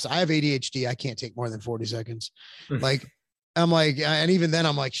sets. I have ADHD. I can't take more than 40 seconds. Like, I'm like, and even then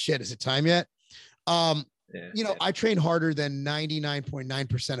I'm like, shit, is it time yet? I train harder than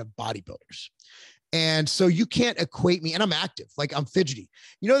 99.9% of bodybuilders. And so you can't equate me, and I'm active, like I'm fidgety.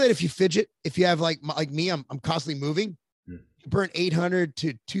 You know that if you fidget, if you have like me, I'm constantly moving, you burn 800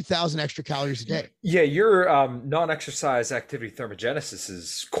 to 2,000 extra calories a day. Yeah, your non-exercise activity thermogenesis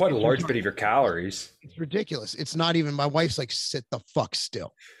is quite a large bit of your calories. It's ridiculous. It's not even, my wife's like, sit the fuck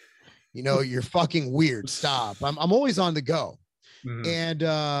still. You're fucking weird. Stop. I'm always on the go. And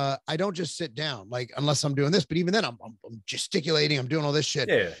I don't just sit down, like, unless I'm doing this, but even then I'm gesticulating, I'm doing all this shit.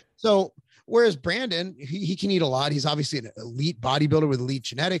 Yeah. So whereas Brandon, he can eat a lot. He's obviously an elite bodybuilder with elite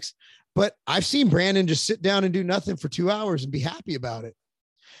genetics, but I've seen Brandon just sit down and do nothing for 2 hours and be happy about it.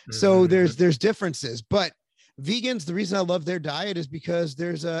 So there's differences, but vegans, the reason I love their diet is because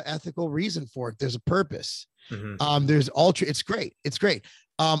there's a ethical reason for it. There's a purpose. It's great. It's great.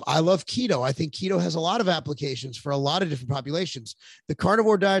 I love keto. I think keto has a lot of applications for a lot of different populations. The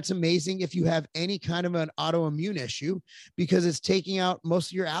carnivore diet's amazing if you have any kind of an autoimmune issue, because it's taking out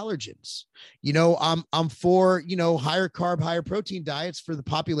most of your allergens. I'm for, higher carb, higher protein diets for the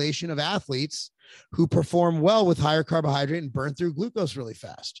population of athletes who perform well with higher carbohydrate and burn through glucose really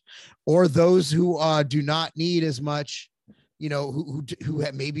fast, or those who do not need as much, who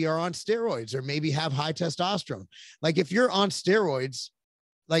maybe are on steroids or maybe have high testosterone. Like if you're on steroids,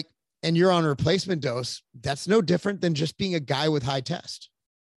 and you're on a replacement dose, that's no different than just being a guy with high test.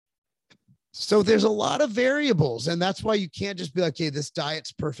 So there's a lot of variables. And that's why you can't just be like, okay, this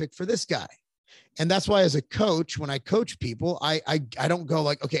diet's perfect for this guy. And that's why as a coach, when I coach people, I don't go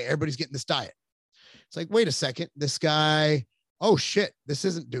like, okay, everybody's getting this diet. It's like, wait a second, this guy, oh shit, this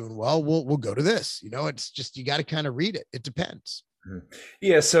isn't doing well. We'll go to this. It's just, you got to kind of read it. It depends.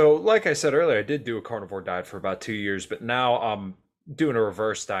 Yeah. So like I said earlier, I did do a carnivore diet for about 2 years, but now I'm doing a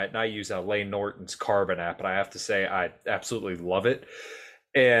reverse diet, and I use Lane Norton's Carbon app, and I have to say I absolutely love it.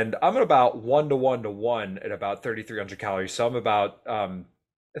 And I'm at about 1 to 1 to 1 at about 3,300 calories. So I'm about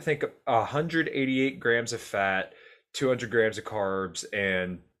I think 188 grams of fat, 200 grams of carbs,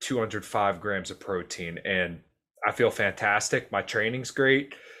 and 205 grams of protein. And I feel fantastic. My training's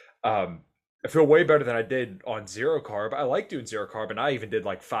great. I feel way better than I did on zero carb. I like doing zero carb, and I even did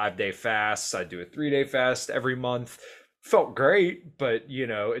like 5-day fasts. I do a 3-day fast every month. Felt great, but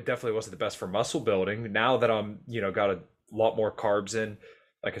it definitely wasn't the best for muscle building. Now that I'm got a lot more carbs in,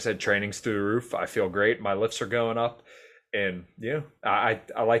 like I said, training's through the roof. I feel great. My lifts are going up, and I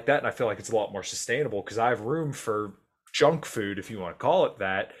like that, and I feel like it's a lot more sustainable because I have room for junk food, if you want to call it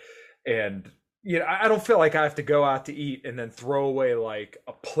that. And I don't feel like I have to go out to eat and then throw away like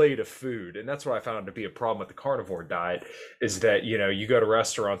a plate of food. And that's what I found to be a problem with the carnivore diet, is that, you go to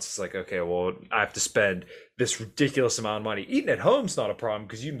restaurants, it's like, okay, well, I have to spend this ridiculous amount of money. Eating at home's not a problem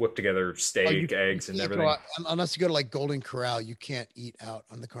because you can whip together steak, eggs, and everything. Unless you go to like Golden Corral, you can't eat out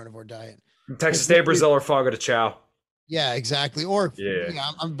on the carnivore diet. Texas Day, Brazil, or Fogo de Chao. Yeah, exactly. Or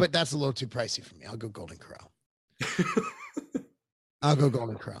but that's a little too pricey for me. I'll go Golden Corral. I'll go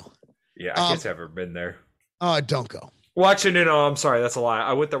Golden Corral. Yeah, I guess I've ever been there. Don't go. Well, actually, no, I'm sorry. That's a lie.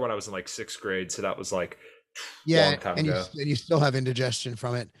 I went there when I was in like 6th grade. So that was like a long time ago. You still have indigestion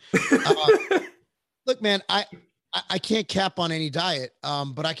from it. Look, man, I can't cap on any diet,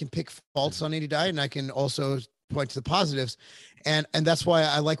 but I can pick faults on any diet, and I can also point to the positives. And that's why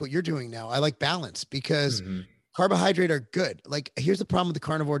I like what you're doing now. I like balance, because carbohydrate are good. Like, here's the problem with the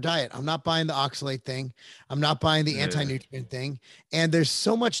carnivore diet. I'm not buying the oxalate thing. I'm not buying the anti-nutrient thing. And there's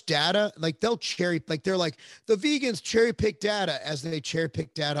so much data, like they'll they're like, the vegans cherry pick data as they cherry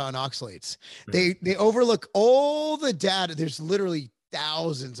pick data on oxalates. They overlook all the data. There's literally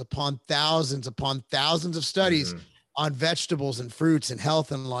thousands upon thousands upon thousands of studies on vegetables and fruits and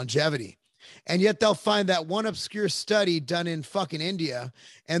health and longevity. And yet they'll find that one obscure study done in fucking India,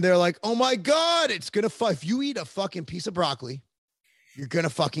 and they're like, oh my God, it's going to if you eat a fucking piece of broccoli, you're going to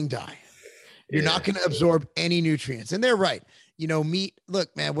fucking die. You're not going to absorb any nutrients. And they're right. Meat,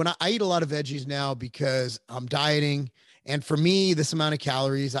 look, man, when I eat a lot of veggies now because I'm dieting. And for me, this amount of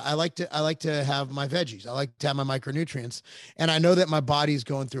calories, I like to have my veggies. I like to have my micronutrients. And I know that my body is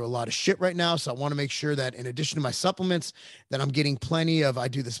going through a lot of shit right now. So I want to make sure that in addition to my supplements, that I'm getting plenty of, I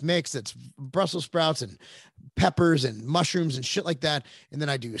do this mix that's Brussels sprouts and peppers and mushrooms and shit like that. And then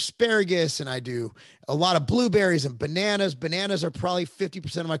I do asparagus, and I do a lot of blueberries and bananas. Bananas are probably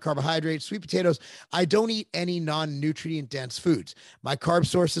 50% of my carbohydrates. Sweet potatoes. I don't eat any non-nutrient dense foods. My carb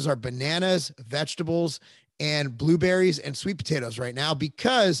sources are bananas, vegetables, and blueberries and sweet potatoes right now,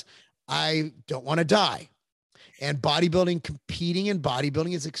 because I don't want to die. And competing in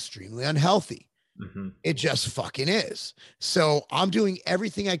bodybuilding is extremely unhealthy. It just fucking is. So I'm doing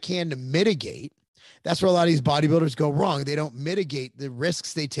everything I can to mitigate. That's where a lot of these bodybuilders go wrong. They don't mitigate the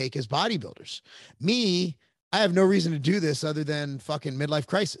risks they take as bodybuilders. Me, I have no reason to do this other than fucking midlife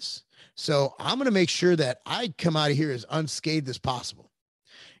crisis. So I'm going to make sure that I come out of here as unscathed as possible.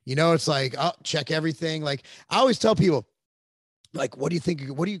 You know, it's like, oh, check everything. Like I always tell people, like, what do you think?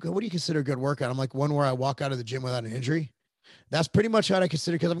 What do you consider a good workout? I'm like, one where I walk out of the gym without an injury. That's pretty much what I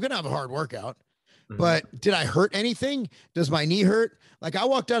consider, because I'm going to have a hard workout. But did I hurt anything? Does my knee hurt? Like I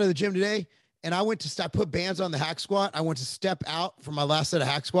walked out of the gym today and I went to stop, put bands on the hack squat. I went to step out for my last set of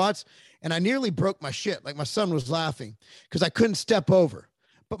hack squats and I nearly broke my shit. Like my son was laughing because I couldn't step over,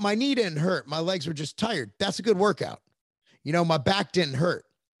 but my knee didn't hurt. My legs were just tired. That's a good workout. You know, my back didn't hurt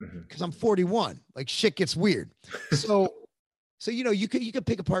because I'm 41. Like shit gets weird. So, you know, you could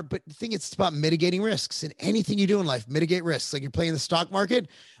pick apart, but the thing is, it's about mitigating risks, and anything you do in life, mitigate risks. Like you're playing the stock market.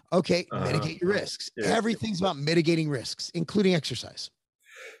 Okay. Mitigate your risks. Yeah. Everything's about mitigating risks, including exercise.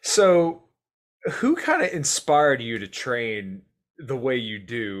 So who kind of inspired you to train the way you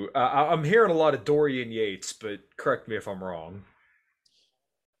do? I'm hearing a lot of Dorian Yates, but correct me if I'm wrong.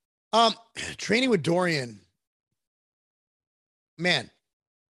 Training with Dorian, man,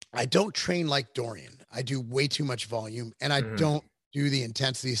 I don't train like Dorian. I do way too much volume, and I don't do the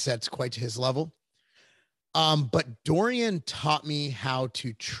intensity sets quite to his level. But Dorian taught me how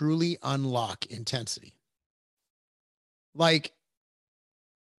to truly unlock intensity. Like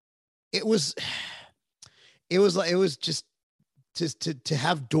it was just to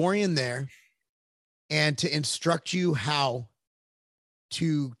have Dorian there and to instruct you how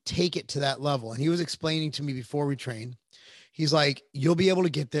to take it to that level. And he was explaining to me before we trained, he's like, you'll be able to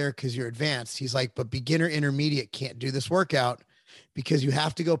get there because you're advanced. He's like, but beginner intermediate can't do this workout because you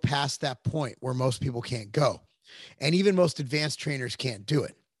have to go past that point where most people can't go. And even most advanced trainers can't do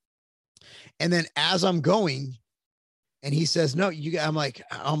it. And then as I'm going, and he says, no, I'm like,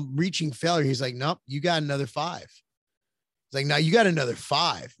 I'm reaching failure. He's like, nope, you got another 5. He's like, no, you got another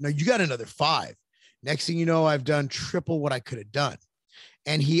 5. No, you got another 5. Next thing you know, I've done triple what I could have done.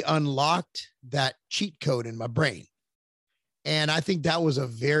 And he unlocked that cheat code in my brain. And I think that was a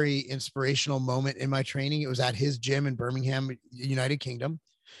very inspirational moment in my training. It was at his gym in Birmingham, United Kingdom.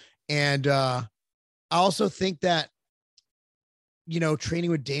 And I also think that, you know,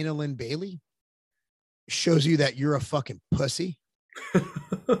 training with Dana Lynn Bailey shows you that you're a fucking pussy.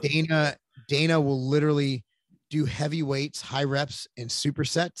 Dana will literally do heavy weights, high reps, and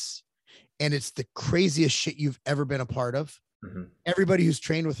supersets. And it's the craziest shit you've ever been a part of. Everybody who's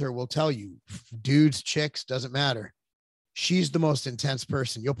trained with her will tell you, dudes, chicks, doesn't matter. She's the most intense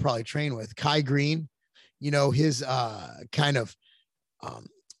person you'll probably train with. Kai Green, you know, his kind of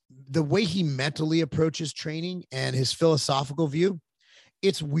the way he mentally approaches training and his philosophical view,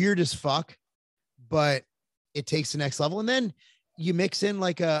 it's weird as fuck, but it takes the next level. And then you mix in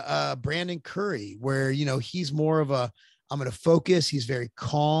like a Brandon Curry, where, you know, he's more of a, I'm going to focus. He's very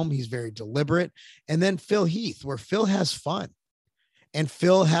calm. He's very deliberate. And then Phil Heath, where Phil has fun and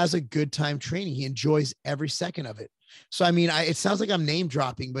Phil has a good time training. He enjoys every second of it. So, I mean, it sounds like I'm name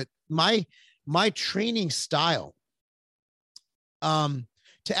dropping, but my training style,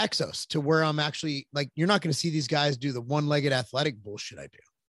 to Exos, to where I'm actually like, you're not going to see these guys do the one-legged athletic bullshit I do.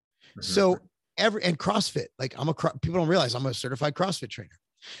 So and CrossFit, like people don't realize I'm a certified CrossFit trainer.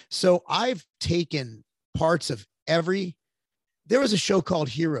 So I've taken parts of there was a show called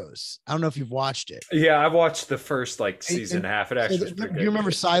Heroes. I don't know if you've watched it. Yeah, I've watched the first like season and a half. It actually was pretty good. Do you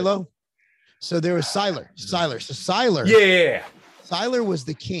remember Silo? So there was Siler. So Siler. Yeah. Siler was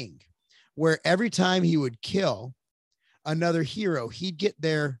the king, where every time he would kill another hero, he'd get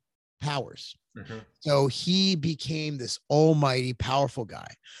their powers. So he became this almighty powerful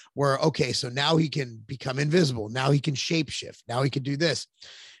guy where, okay, so now he can become invisible. Now he can shapeshift. Now he can do this.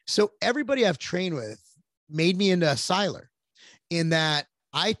 So everybody I've trained with made me into a Siler, in that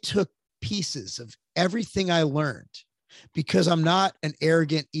I took pieces of everything I learned, because I'm not an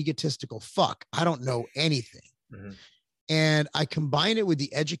arrogant, egotistical fuck. I don't know anything. And I combined it with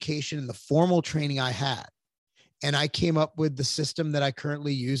the education and the formal training I had. And I came up with the system that I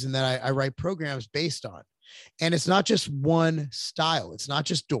currently use and that I write programs based on. And it's not just one style. It's not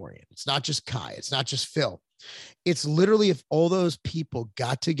just Dorian. It's not just Kai. It's not just Phil. It's literally, if all those people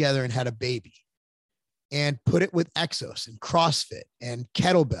got together and had a baby and put it with Exos and CrossFit and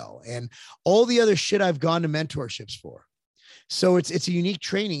kettlebell and all the other shit I've gone to mentorships for. So it's a unique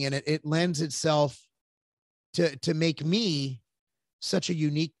training, and it lends itself to make me such a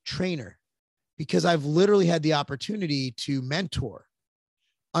unique trainer, because I've literally had the opportunity to mentor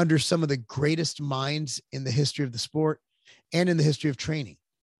under some of the greatest minds in the history of the sport and in the history of training.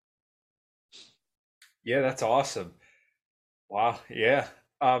 Yeah, that's awesome. Wow. Yeah.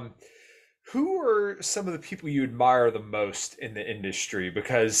 Um, who are some of the people you admire the most in the industry?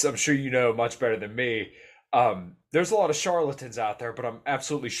 Because I'm sure you know much better than me. There's a lot of charlatans out there, but I'm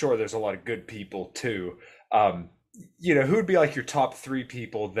absolutely sure there's a lot of good people too. Um, who would be like your top three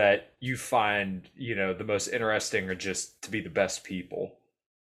people that you find, the most interesting or just to be the best people?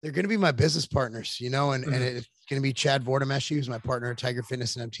 They're going to be my business partners, and Mhm. it's going to be Chad Vordameshi, who's my partner at Tiger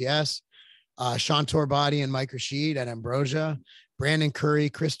Fitness and MTS, Sean Torbati and Mike Rashid at Ambrosia, Brandon Curry,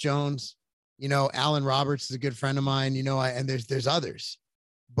 Chris Jones, Alan Roberts is a good friend of mine, and there's others,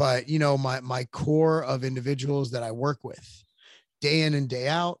 but my core of individuals that I work with day in and day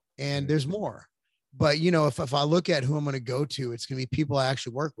out, and Mhm. there's more. But if I look at who I'm going to go to, it's going to be people I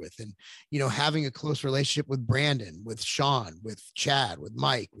actually work with, and having a close relationship with Brandon, with Sean, with Chad, with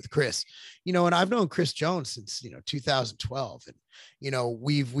Mike, with Chris, and I've known Chris Jones since 2012, and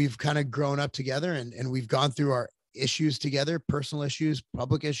we've kind of grown up together, and we've gone through our issues together, personal issues,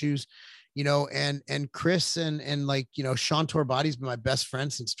 public issues, and Chris and like Sean Torbati's been my best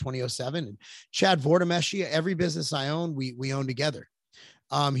friend since 2007, and Chad Vordameshi, every business I own, we own together.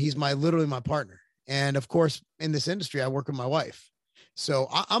 He's literally my partner. And of course, in this industry, I work with my wife. So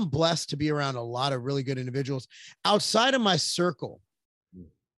I'm blessed to be around a lot of really good individuals outside of my circle.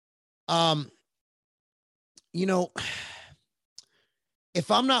 Um, you know, if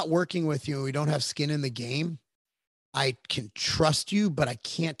I'm not working with you and we don't have skin in the game, I can trust you, but I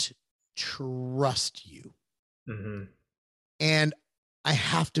can't trust you. Mhm. And I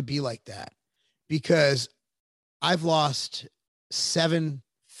have to be like that because I've lost 7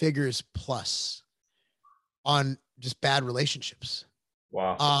 figures plus on just bad relationships.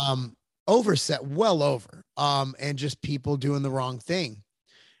 Wow. Um, Overset, well over. And just people doing the wrong thing.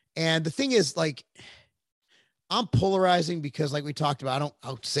 And the thing is, like, I'm polarizing because, like we talked about,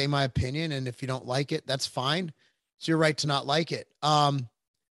 I'll say my opinion, and if you don't like it, that's fine. It's your right to not like it.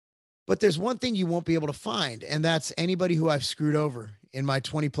 But there's one thing you won't be able to find, and that's anybody who I've screwed over in my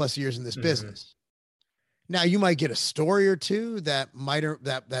 20 plus years in this Mhm. business. Now you might get a story or two that might or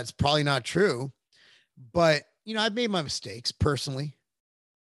that's probably not true, but I've made my mistakes personally.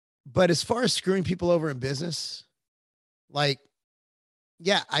 But as far as screwing people over in business, like,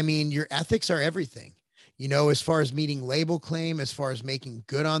 yeah, I mean, your ethics are everything. As far as meeting label claim, as far as making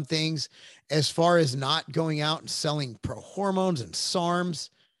good on things, as far as not going out and selling pro hormones and SARMs,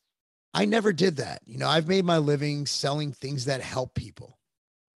 I never did that. I've made my living selling things that help people.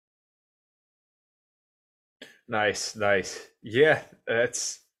 Nice, nice. Yeah,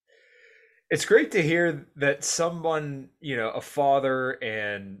 it's great to hear that someone, a father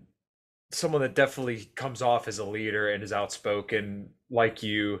and someone that definitely comes off as a leader and is outspoken like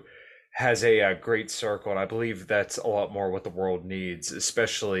you has a great circle. And I believe that's a lot more what the world needs,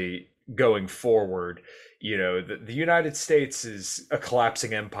 especially going forward. The United States is a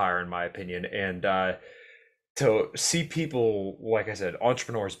collapsing empire, in my opinion. And to see people, like I said,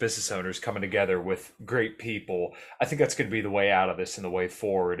 entrepreneurs, business owners coming together with great people, I think that's going to be the way out of this and the way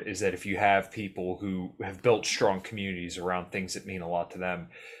forward is that if you have people who have built strong communities around things that mean a lot to them,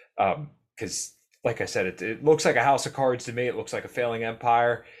 because like I said, it looks like a house of cards to me. It looks like a failing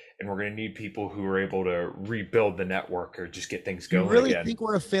empire, and we're going to need people who are able to rebuild the network or just get things You going really again. think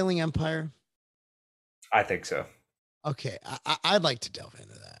we're a failing empire? I think so. Okay, I'd like to delve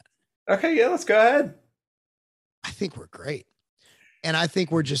into that. Okay, yeah, let's go ahead. I think we're great. And I think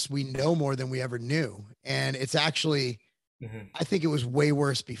we know more than we ever knew. And it's actually, Mhm. I think it was way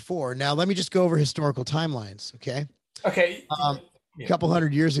worse before. Now, let me just go over historical timelines. Okay. Okay. A Yeah. couple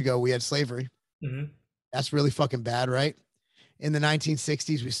hundred years ago, we had slavery. Mhm. That's really fucking bad, right? In the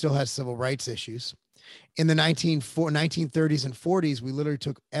 1960s, we still had civil rights issues. In the 1930s and 40s, we literally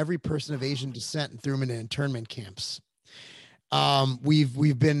took every person of Asian descent and threw them into internment camps.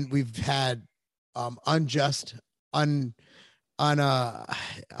 We've had unjust, un on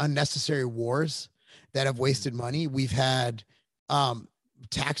unnecessary wars that have wasted money. We've had um,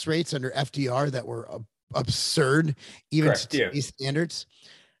 tax rates under FDR that were absurd, even to Correct. Yeah. today's standards.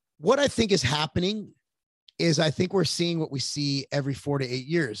 What I think is happening is I think we're seeing what we see every 4 to 8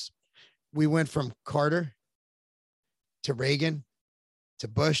 years. We went from Carter to Reagan to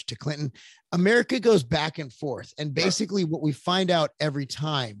Bush to Clinton. America goes back and forth. And Right. basically, what we find out every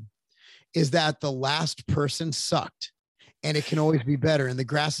time is that the last person sucked and it can always be better. And the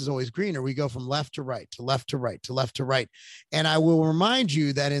grass is always greener. We go from left to right to left to right to left to right. And I will remind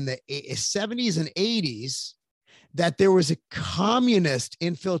you that in the 70s and 80s, that there was a communist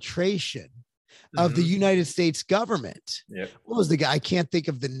infiltration of the Mhm. United States government. Yep. What was the guy? I can't think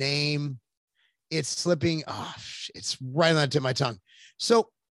of the name. It's slipping. Oh, it's right on the tip of my tongue.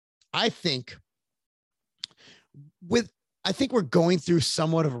 So I think with I think we're going through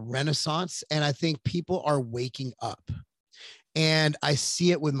somewhat of a renaissance, and I think people are waking up. And I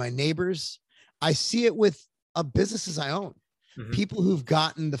see it with my neighbors. I see it with businesses I own. Mhm. People who've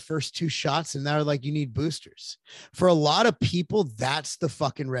gotten the first 2 shots and they're like, you need boosters. For a lot of people, that's the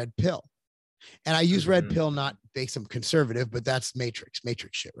fucking red pill. And I use red Mhm. pill, not make them conservative, but that's matrix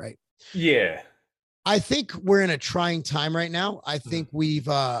shit, right? Yeah. I think we're in a trying time right now. I think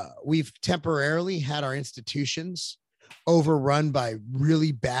Mm-hmm. we've temporarily had our institutions overrun by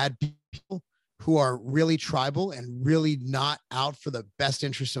really bad people who are really tribal and really not out for the best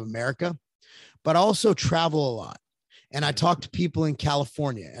interests of America. But I also travel a lot, and I Mhm. talk to people in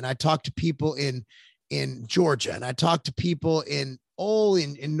California, and I talk to people in Georgia, and I talk to people in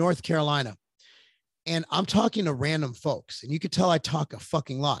North Carolina, and I'm talking to random folks, and you could tell I talk a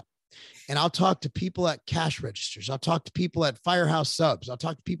fucking lot. And I'll talk to people at cash registers. I'll talk to people at Firehouse Subs. I'll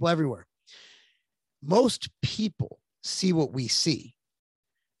talk to people everywhere. Most people see what we see.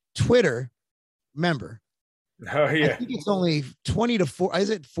 Twitter, remember, Oh I yeah. think it's only 20 to 4, is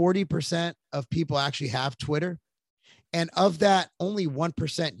it 40% of people actually have Twitter? And of that, only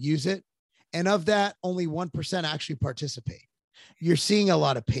 1% use it. And of that, only 1% actually participate. You're seeing a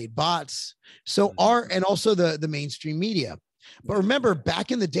lot of paid bots. So and also the mainstream media. But remember,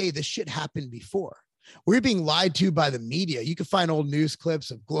 back in the day, this shit happened before. We're being lied to by the media. You can find old news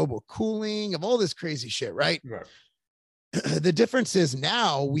clips of global cooling, of all this crazy shit, right? Right. The difference is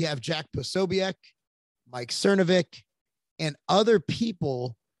now we have Jack Posobiec, Mike Cernovic, and other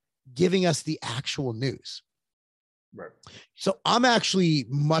people giving us the actual news. Right. So I'm actually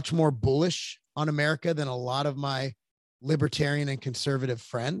much more bullish on America than a lot of my libertarian and conservative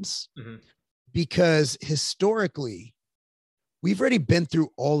friends, because historically, we've already been through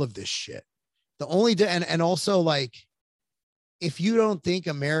all of this shit. The only and also, like, if you don't think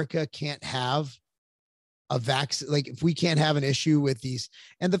America can't have a vaccine, like if we can't have an issue with these,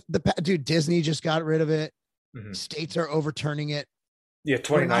 and the dude, Disney just got rid of it. States are overturning it. Yeah,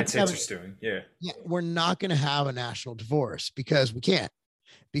 29 states are suing. Yeah. Yeah, we're not going to have a national divorce because we can't,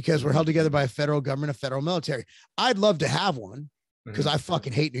 because we're held together by a federal government, a federal military. I'd love to have one because I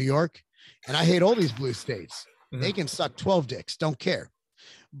fucking hate New York and I hate all these blue states. They can suck 12 dicks, don't care.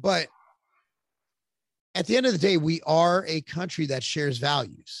 But at the end of the day, we are a country that shares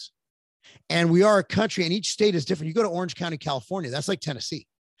values, and we are a country, and each state is different. You go to Orange County, California, that's like Tennessee.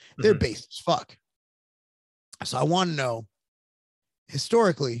 They're based as fuck. So I want to know,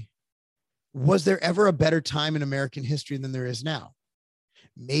 historically, was there ever a better time in American history than there is now?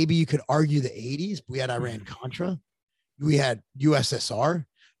 Maybe you could argue the 80s. We had Iran-Contra. We had USSR.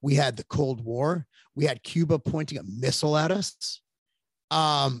 We had the Cold War. We had Cuba pointing a missile at us.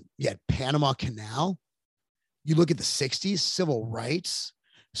 You had Panama Canal. You look at the 60s, civil rights,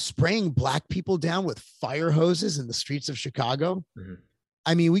 spraying black people down with fire hoses in the streets of Chicago.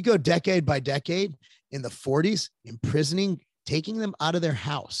 I mean, we go decade by decade. In the 40s, imprisoning, taking them out of their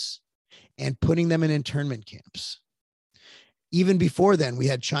house and putting them in internment camps. Even before then, we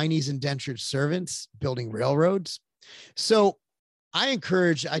had Chinese indentured servants building railroads. So I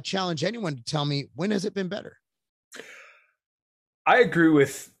challenge anyone to tell me, when has it been better? I agree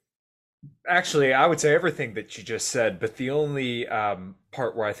with, actually, I would say everything that you just said, but the only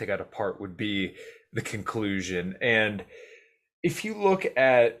part where I think I'd depart would be the conclusion. And if you look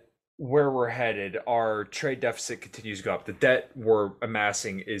at where we're headed, our trade deficit continues to go up. The debt we're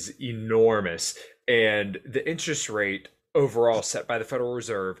amassing is enormous. And the interest rate overall set by the Federal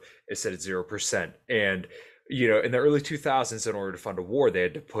Reserve is set at 0%. And, you know, in the early 2000s, in order to fund a war, they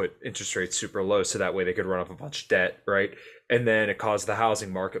had to put interest rates super low so that way they could run up a bunch of debt, right? And then it caused the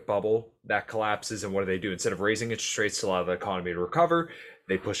housing market bubble that collapses. And what do? Instead of raising interest rates to allow the economy to recover,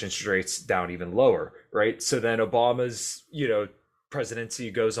 they push interest rates down even lower, right? So then Obama's, presidency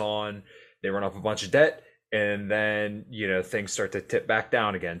goes on, they run up a bunch of debt, and then, things start to tip back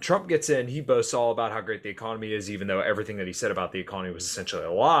down again. Trump gets in, he boasts all about how great the economy is, even though everything that he said about the economy was essentially a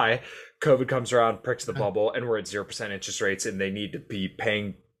lie. COVID comes around, pricks the bubble, and we're at 0% interest rates, and they need to be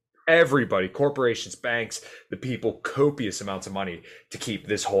paying everybody, corporations, banks, the people, copious amounts of money to keep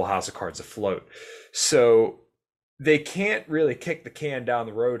this whole house of cards afloat. So they can't really kick the can down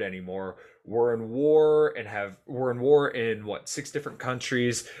the road anymore. We're in war in 6 different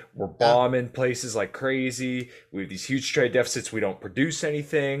countries. We're bombing places like crazy. We have these huge trade deficits. We don't produce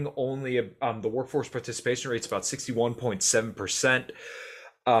anything. Only the workforce participation rate's about 61.7%.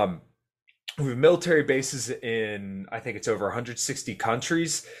 We have military bases in, I think it's over 160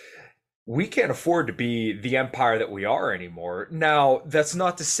 countries. We can't afford to be the empire that we are anymore. Now, that's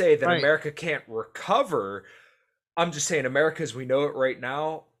not to say that America can't recover. I'm just saying America as we know it right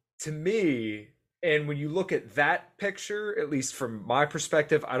now, to me, And when you look at that picture, at least from my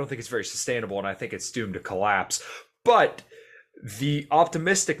perspective, I don't think it's very sustainable, and I think it's doomed to collapse. But the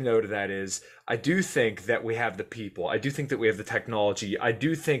optimistic note of that is I do think that we have the people. I do think that we have the technology. I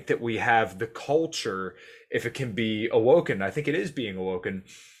do think that we have the culture, if it can be awoken. I think it is being awoken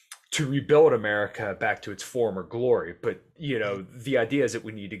to rebuild America back to its former glory. But, the idea is that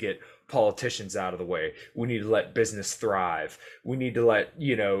we need to get politicians out of the way. We need to let business thrive. We need to let,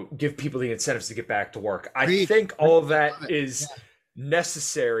 give people the incentives to get back to work. I think all of that is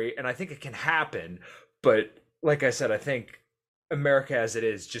necessary, and I think it can happen. But like I said, I think America as it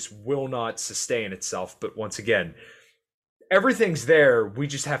is just will not sustain itself. But once again, everything's there. We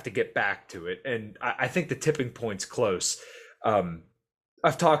just have to get back to it. And I think the tipping point's close.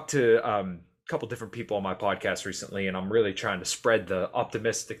 I've talked to a couple different people on my podcast recently, and I'm really trying to spread the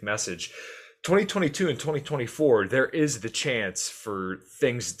optimistic message. 2022 and 2024, there is the chance for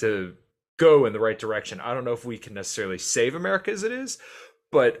things to go in the right direction. I don't know if we can necessarily save America as it is,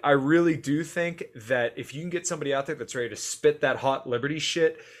 but I really do think that if you can get somebody out there that's ready to spit that hot liberty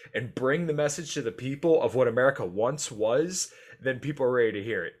shit and bring the message to the people of what America once was, then people are ready to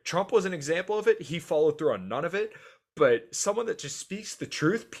hear it. Trump was an example of it. He followed through on none of it. But someone that just speaks the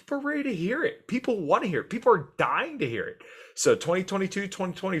truth, people are ready to hear it. People want to hear it. People are dying to hear it. So 2022,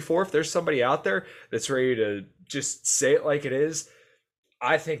 2024, if there's somebody out there that's ready to just say it like it is,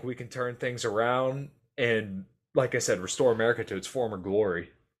 I think we can turn things around and, like I said, restore America to its former glory.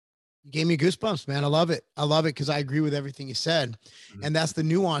 You gave me goosebumps, man. I love it. I love it because I agree with everything you said. Mm-hmm. And that's the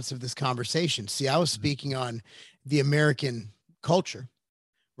nuance of this conversation. See, I was speaking on the American culture.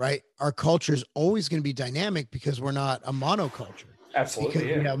 Right. Our culture is always going to be dynamic because we're not a monoculture. Absolutely.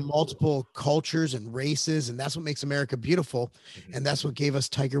 Because we have multiple cultures and races, and that's what makes America beautiful. Mm-hmm. And that's what gave us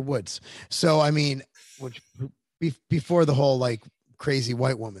Tiger Woods. So, I mean, which before the whole like crazy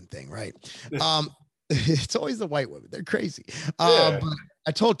white woman thing, right? It's always the white women. They're crazy. But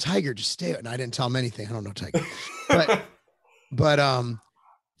I told Tiger to stay, and I didn't tell him anything. I don't know Tiger, but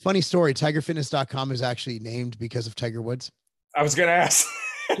funny story. TigerFitness.com is actually named because of Tiger Woods. I was going to ask.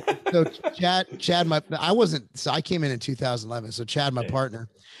 So Chad, I came in 2011. So Chad, my partner,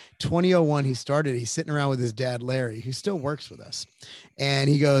 2001, he's sitting around with his dad, Larry, who still works with us. And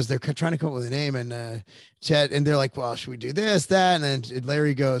he goes, they're trying to come up with a name. And Chad, and they're like, well, should we do this, that? And then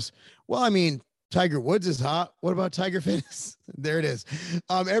Larry goes, well, I mean, Tiger Woods is hot. What about Tiger Fitness? There it is.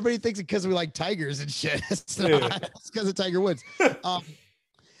 Everybody thinks it because we like tigers and shit. It's because of Tiger Woods.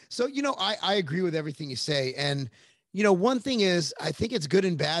 So, I agree with everything you say. And, one thing is, I think it's good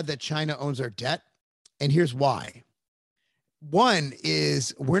and bad that China owns our debt. And here's why. One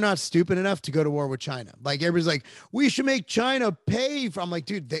is we're not stupid enough to go to war with China. Like everybody's like, we should make China pay for. I'm like,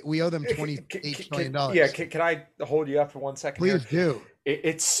 dude, we owe them $28 billion. Yeah. Can I hold you up for 1 second? Please do.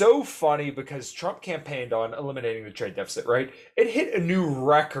 It's so funny because Trump campaigned on eliminating the trade deficit, right? It hit a new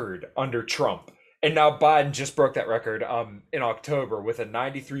record under Trump. And now Biden just broke that record in October with a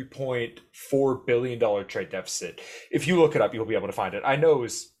 $93.4 billion trade deficit. If you look it up, you'll be able to find it. I know it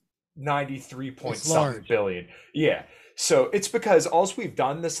was 93 point something billion. Yeah. So it's because all we've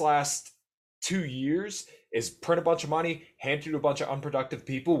done this last 2 years is print a bunch of money, hand it to a bunch of unproductive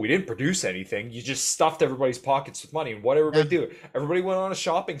people. We didn't produce anything. You just stuffed everybody's pockets with money. And what everybody do? Everybody went on a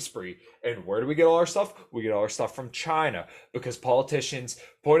shopping spree. And where do we get all our stuff? We get all our stuff from China because politicians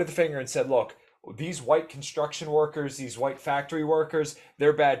pointed the finger and said, look, these white construction workers, these white factory workers,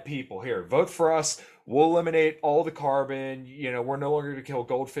 they're bad people. Here, vote for us. We'll eliminate all the carbon. We're no longer going to kill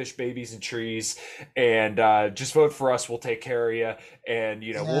goldfish babies and trees. And just vote for us. We'll take care of you. And,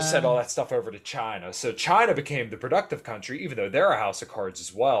 we'll send all that stuff over to China. So China became the productive country, even though they're a house of cards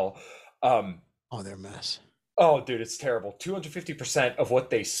as well. They're a mess. Oh, dude, it's terrible. 250% of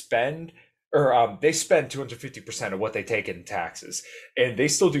what they spend they spend 250% of what they take in taxes, and they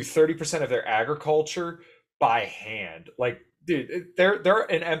still do 30% of their agriculture by hand. Like, dude,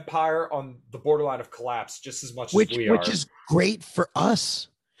 they're an empire on the borderline of collapse just as much as we are. Which is great for us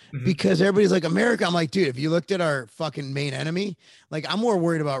because everybody's like, America. I'm like, dude, if you looked at our fucking main enemy, like I'm more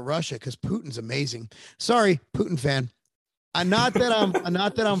worried about Russia because Putin's amazing. Sorry, Putin fan. Not that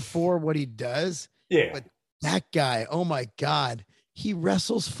I'm for what he does. Yeah. But that guy, oh my God. He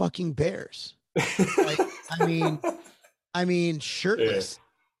wrestles fucking bears. Like, I mean, shirtless.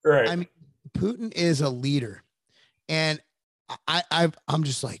 Yeah. Right. I mean, Putin is a leader, and I'm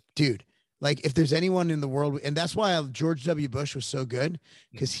just like, dude. Like, if there's anyone in the world, and that's why George W. Bush was so good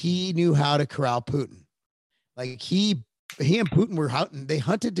because he knew how to corral Putin. Like he and Putin were hunting. They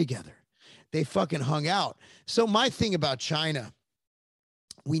hunted together. They fucking hung out. So my thing about China,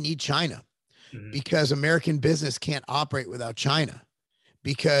 we need China. Because American business can't operate without China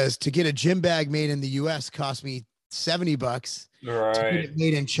because to get a gym bag made in the US cost me $70. Right. To get it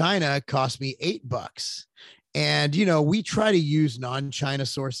made in China cost me $8. And, we try to use non-China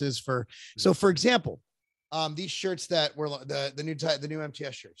sources so for example, these shirts that were the new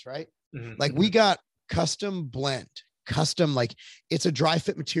MTS shirts, right? Mm-hmm. Like we got custom blend, like it's a dry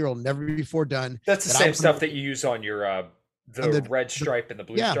fit material, never before done. That's the same stuff that you use on your, the red stripe and the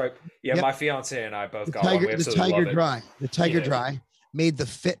blue stripe. Yeah. Yep. My fiance and I both got one. We absolutely love it. The Tiger Dry made the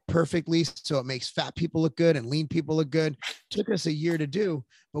fit perfectly. So it makes fat people look good and lean people look good. Took us a year to do,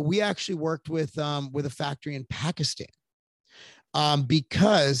 but we actually worked with a factory in Pakistan,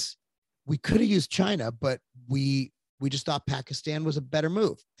 because we could have used China, but we just thought Pakistan was a better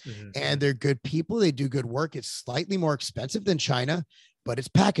move. Mm-hmm. And they're good people. They do good work. It's slightly more expensive than China, but it's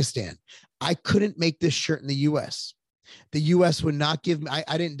Pakistan. I couldn't make this shirt in the US. The US would not give me,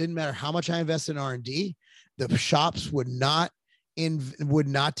 didn't matter how much I invested in R&D. The shops would not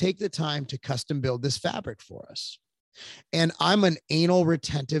take the time to custom build this fabric for us. And I'm an anal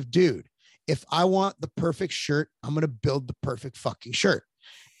retentive dude. If I want the perfect shirt, I'm going to build the perfect fucking shirt.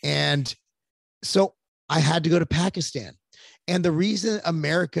 And so I had to go to Pakistan. And the reason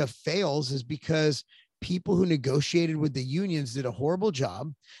America fails is because people who negotiated with the unions did a horrible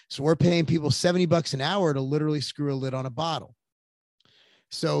job. So we're paying people $70 an hour to literally screw a lid on a bottle.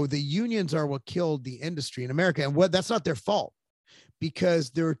 So the unions are what killed the industry in America. And that's not their fault, because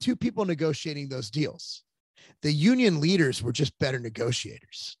there were two people negotiating those deals. The union leaders were just better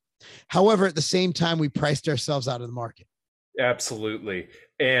negotiators. However, at the same time, we priced ourselves out of the market. Absolutely.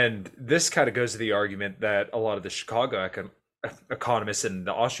 And this kind of goes to the argument that a lot of the Chicago economists and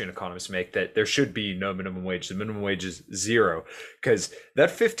the Austrian economists make, that there should be no minimum wage. The minimum wage is zero, because that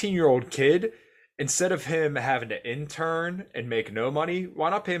 15-year-old kid, instead of him having to intern and make no money, why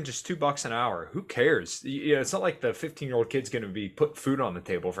not pay him just $2 an hour? Who cares? It's not like the 15-year-old kid's going to be putting food on the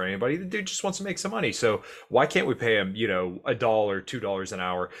table for anybody. The dude just wants to make some money. So why can't we pay him, $1, $2 an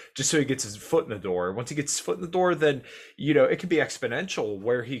hour, just so he gets his foot in the door? Once he gets his foot in the door, then, it can be exponential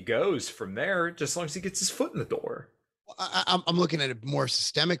where he goes from there, just as long as he gets his foot in the door. I'm looking at it more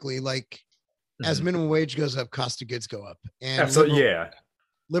systemically, like as minimum wage goes up, cost of goods go up. And absolutely,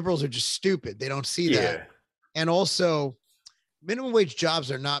 liberals are just stupid. They don't see that. And also, minimum wage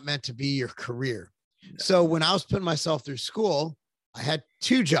jobs are not meant to be your career. So when I was putting myself through school, I had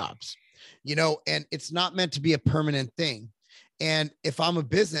 2 jobs, and it's not meant to be a permanent thing. And if I'm a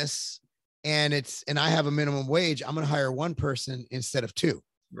business and I have a minimum wage, I'm going to hire 1 person instead of 2.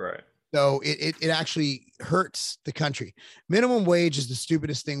 Right. So it actually hurts the country. Minimum wage is the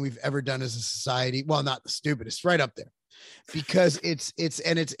stupidest thing we've ever done as a society. Well, not the stupidest, right up there, because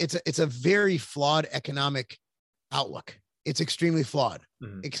it's a very flawed economic outlook. It's extremely flawed,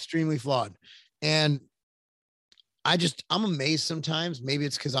 extremely flawed. And I'm amazed sometimes. Maybe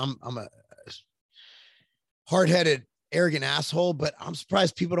it's because I'm a hard-headed, arrogant asshole, but I'm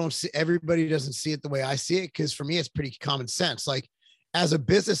surprised everybody doesn't see it the way I see it. Because for me, it's pretty common sense. Like, as a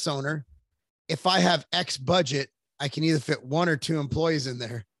business owner, if I have X budget, I can either fit 1 or 2 employees in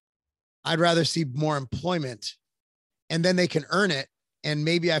there. I'd rather see more employment, and then they can earn it. And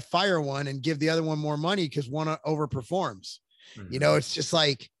maybe I fire one and give the other one more money because one overperforms. It's just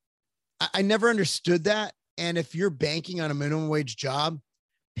like, I never understood that. And if you're banking on a minimum wage job,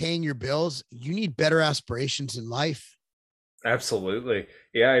 paying your bills, you need better aspirations in life. Absolutely.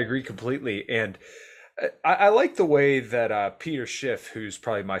 Yeah, I agree completely. And I like the way that Peter Schiff, who's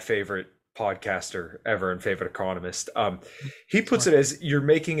probably my favorite podcaster ever and favorite economist, he puts it as, you're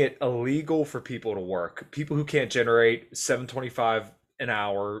making it illegal for people to work. People who can't generate $7.25 an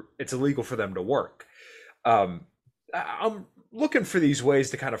hour, it's illegal for them to work. I'm looking for these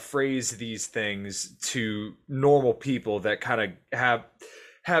ways to kind of phrase these things to normal people that kind of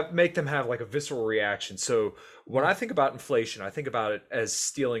make them have like a visceral reaction. So when I think about inflation, I think about it as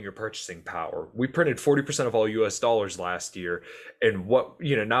stealing your purchasing power. We printed 40% of all US dollars last year. And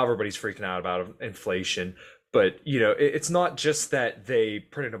now everybody's freaking out about inflation. But, it's not just that they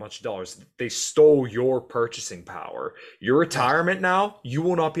printed a bunch of dollars. They stole your purchasing power. Your retirement now, you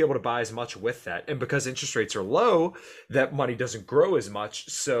will not be able to buy as much with that. And because interest rates are low, that money doesn't grow as much.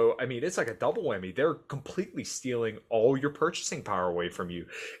 So, it's like a double whammy. They're completely stealing all your purchasing power away from you.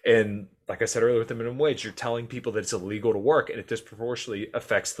 And like I said earlier with the minimum wage, you're telling people that it's illegal to work, and it disproportionately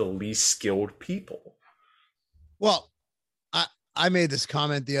affects the least skilled people. Well, I made this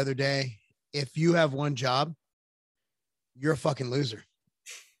comment the other day. If you have 1 job, you're a fucking loser.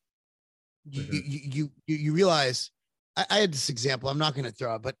 You realize, I had this example. I'm not going to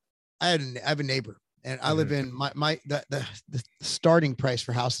throw it, but I have a neighbor, and I live in the starting price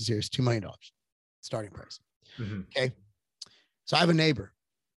for houses here is $2 million starting price. Okay. So I have a neighbor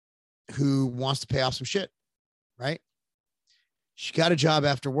who wants to pay off some shit, right? She got a job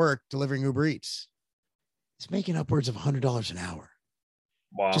after work delivering Uber Eats. It's making upwards of $100 an hour.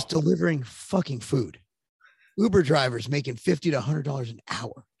 Wow. Just delivering fucking food. Uber drivers making $50 to $100 an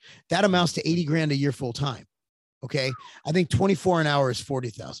hour. That amounts to 80 grand a year full time. Okay. I think 24 an hour is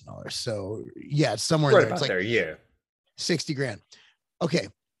 $40,000. So yeah, it's somewhere Right there. about It's like there, yeah. 60 grand. Okay.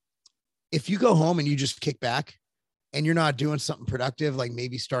 If you go home and you just kick back and you're not doing something productive, like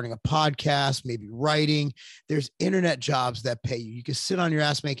maybe starting a podcast, maybe writing, there's internet jobs that pay you. You can sit on your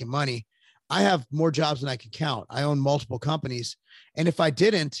ass making money. I have more jobs than I can count. I own multiple companies. And if I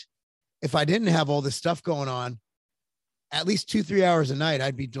didn't have all this stuff going on, at least 2-3 hours a night,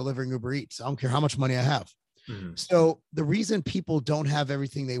 I'd be delivering Uber Eats. I don't care how much money I have. Mm-hmm. So the reason people don't have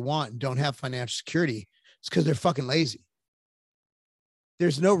everything they want and don't have financial security is because they're fucking lazy.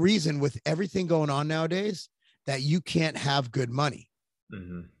 There's no reason with everything going on nowadays that you can't have good money.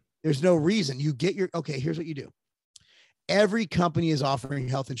 Mm-hmm. There's no reason. You get okay, here's what you do. Every company is offering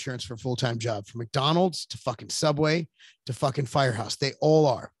health insurance for a full-time job, from McDonald's to fucking Subway to fucking Firehouse. They all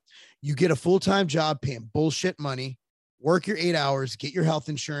are. You get a full-time job paying bullshit money, work your 8 hours, get your health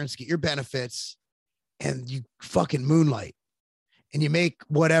insurance, get your benefits, and you fucking moonlight. And you make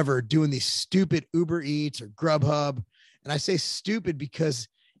whatever doing these stupid Uber Eats or Grubhub. And I say stupid because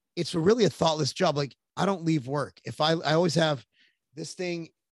it's really a thoughtless job. Like, I don't leave work. If I always have this thing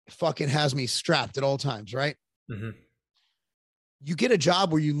fucking has me strapped at all times, right? Mm-hmm. You get a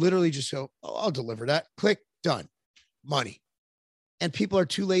job where you literally just go, oh, I'll deliver that. Click, done. Money. And people are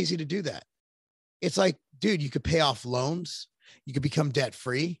too lazy to do that. It's like, dude, you could pay off loans. You could become debt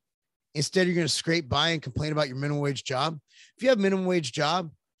free. Instead, you're going to scrape by and complain about your minimum wage job. If you have a minimum wage job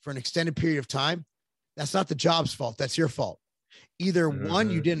for an extended period of time, that's not the job's fault. That's your fault. Either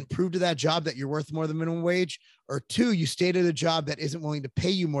one, you didn't prove to that job that you're worth more than minimum wage, or two, you stayed at a job that isn't willing to pay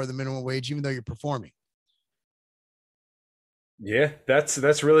you more than minimum wage, even though you're performing. Yeah,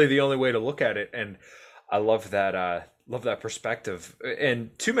 that's really the only way to look at it. And I love that perspective.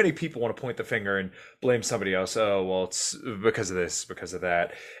 And too many people want to point the finger and blame somebody else. Oh, well, it's because of this, because of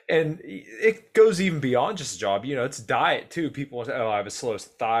that. And it goes even beyond just a job. You know, it's diet too. People want to, oh, I have a slow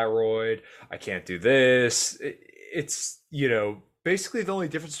thyroid. I can't do this. It's, you know, basically the only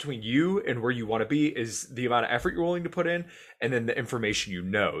difference between you and where you want to be is the amount of effort you're willing to put in, and then the information you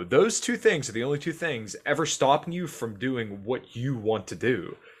know. Those two things are the only two things ever stopping you from doing what you want to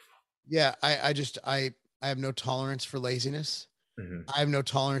do. Yeah, I have no tolerance for laziness. Mm-hmm. I have no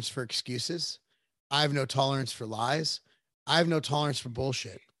tolerance for excuses. I have no tolerance for lies. I have no tolerance for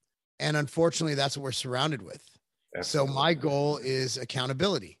bullshit. And unfortunately, that's what we're surrounded with. Absolutely. So my goal is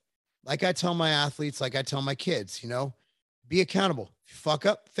accountability. Like I tell my athletes, like I tell my kids, you know, be accountable. If you fuck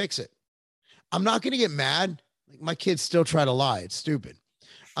up, fix it. I'm not going to get mad. Like, my kids still try to lie. It's stupid.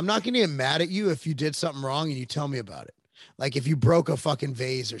 I'm not going to get mad at you if you did something wrong and you tell me about it. Like if you broke a fucking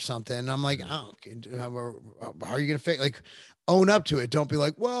vase or something, and I'm like, oh, how are you going to fix? Like, own up to it. Don't be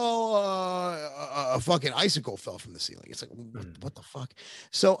like, well, a fucking icicle fell from the ceiling. It's like, what the fuck?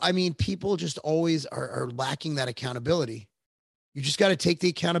 So, I mean, people just always are lacking that accountability. You just got to take the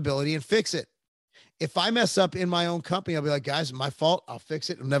accountability and fix it. If I mess up in my own company, I'll be like, guys, my fault. I'll fix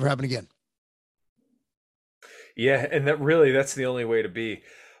it. It'll never happen again. Yeah, and that's the only way to be.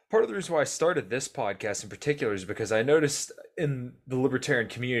 Part of the reason why I started this podcast in particular is because I noticed in the libertarian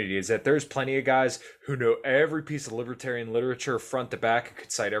community is that there's plenty of guys who know every piece of libertarian literature front to back and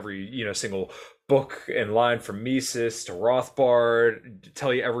could cite every, you know, single book and line from Mises to Rothbard,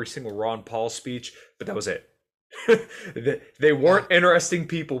 tell you every single Ron Paul speech, but that was it. They weren't interesting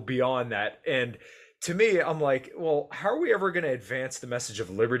people beyond that. And to me, I'm like, well, how are we ever going to advance the message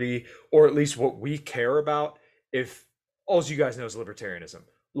of liberty, or at least what we care about, if all you guys know is libertarianism?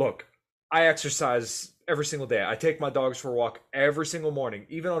 Look, I exercise every single day. I take my dogs for a walk every single morning,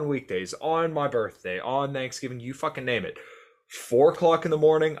 even on weekdays, on my birthday, on Thanksgiving, you fucking name it. 4 o'clock in the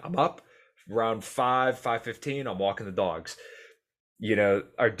morning, I'm up. Around 5:15, I'm walking the dogs. You know,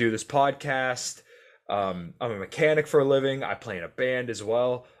 I do this podcast. I'm a mechanic for a living. I play in a band as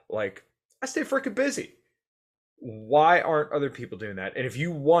well. Like, I stay freaking busy. Why aren't other people doing that? And if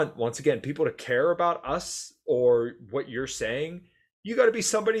you want, once again, people to care about us or what you're saying, you got to be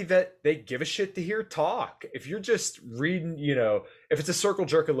somebody that they give a shit to hear talk. If you're just reading, you know, if it's a circle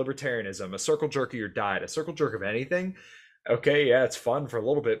jerk of libertarianism, a circle jerk of your diet, a circle jerk of anything, okay, yeah, it's fun for a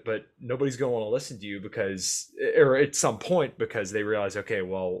little bit, but nobody's going to want to listen to you because, or at some point, because they realize, okay,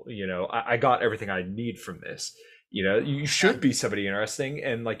 well, you know, I got everything I need from this. You know, you should be somebody interesting.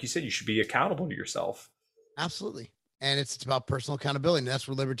 And like you said, you should be accountable to yourself. Absolutely. And it's about personal accountability. And that's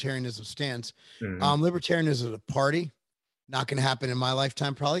where libertarianism stands. Mm-hmm. Libertarianism is a party, Not going to happen in my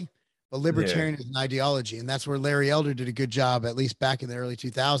lifetime, probably. But libertarian is an ideology, and that's where Larry Elder did a good job, at least back in the early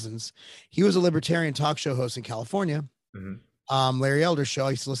 2000s. He was a libertarian talk show host in California. Larry Elder's show. I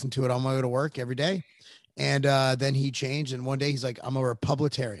used to listen to it on my way to work every day. And then he changed, and one day he's like, I'm a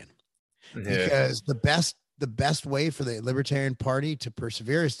Republitarian. Because the best way for the Libertarian Party to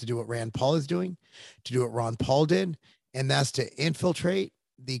persevere is to do what Rand Paul is doing, to do what Ron Paul did, and that's to infiltrate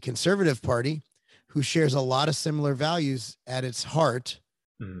the Conservative Party, who shares a lot of similar values at its heart.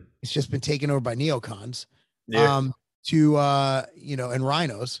 It's just been taken over by neocons. And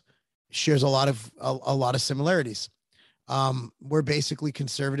rhinos shares a lot of similarities. We're basically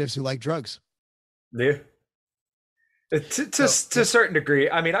conservatives who like drugs. Yeah. To a certain degree.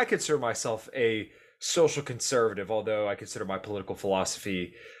 I mean, I consider myself a social conservative, although I consider my political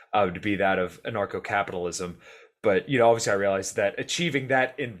philosophy to be that of anarcho-capitalism. But, obviously I realize that achieving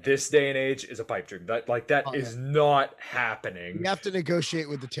that in this day and age is a pipe dream. That is not happening. You have to negotiate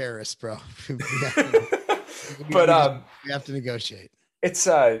with the terrorists, bro. But you have to negotiate. It's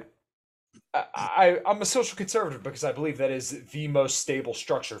I'm a social conservative because I believe that is the most stable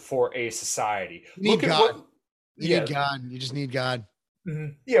structure for a society. You need God. You need God. You just need God.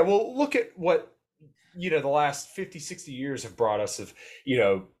 Yeah. Well, look at what, the last 50, 60 years have brought us of,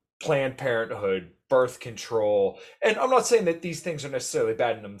 Planned Parenthood, birth control. And I'm not saying that these things are necessarily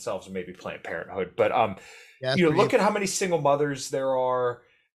bad in themselves, or maybe Planned Parenthood, but, look at how many single mothers there are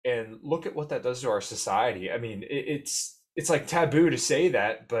and look at what that does to our society. I mean, it's like taboo to say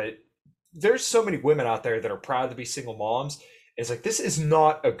that, but there's so many women out there that are proud to be single moms. It's like, this is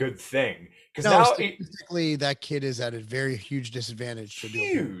not a good thing. Because now statistically, that kid is at a very huge disadvantage.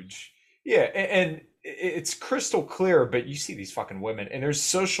 Huge. Yeah. And it's crystal clear, but you see these fucking women and there's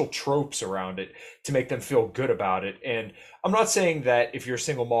social tropes around it to make them feel good about it. And I'm not saying that if you're a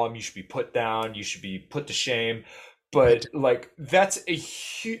single mom, you should be put down, you should be put to shame, but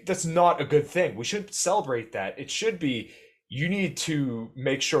that's not a good thing. We should celebrate that. It should be, you need to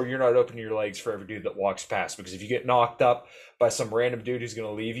make sure you're not opening your legs for every dude that walks past, because if you get knocked up by some random dude who's going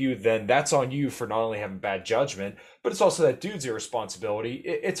to leave you, then that's on you for not only having bad judgment, but it's also that dude's irresponsibility.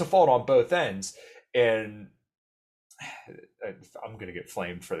 It's a fault on both ends. And I'm going to get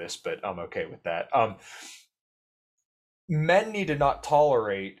flamed for this, but I'm okay with that. Men need to not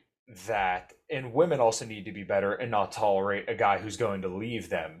tolerate that, and women also need to be better and not tolerate a guy who's going to leave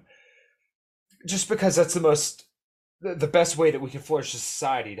them. Just because that's the best way that we can flourish as a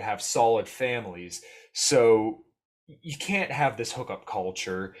society, to have solid families. So you can't have this hookup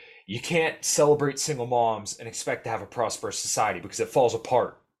culture. You can't celebrate single moms and expect to have a prosperous society, because it falls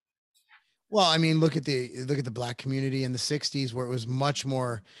apart. Well, I mean, look at the Black community in the 60s, where it was much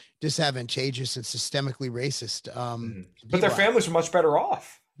more disadvantageous and systemically racist. But their families were much better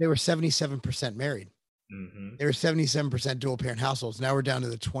off. They were 77% married. They were 77% dual parent households. Now we're down to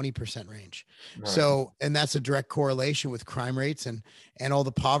the 20% range. Right. So, and that's a direct correlation with crime rates and all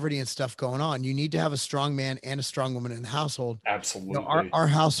the poverty and stuff going on. You need to have a strong man and a strong woman in the household. Absolutely. Our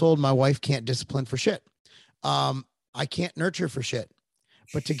household, my wife can't discipline for shit. I can't nurture for shit.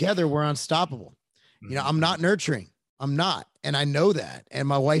 But together we're unstoppable. I'm not nurturing. I'm not. And I know that. And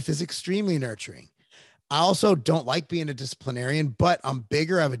my wife is extremely nurturing. I also don't like being a disciplinarian, but I'm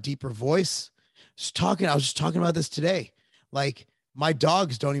bigger. I have a deeper voice. I was just talking about this today. Like, my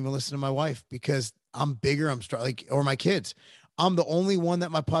dogs don't even listen to my wife because I'm bigger. I'm strong, or my kids. I'm the only one that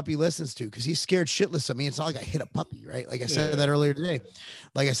my puppy listens to because he's scared shitless of me. It's not like I hit a puppy, right? Like I said that earlier today.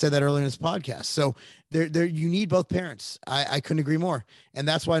 Like I said that earlier in this podcast. So you need both parents. I couldn't agree more. And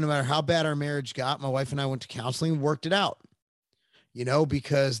that's why no matter how bad our marriage got, my wife and I went to counseling and worked it out,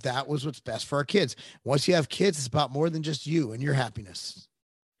 because that was what's best for our kids. Once you have kids, it's about more than just you and your happiness.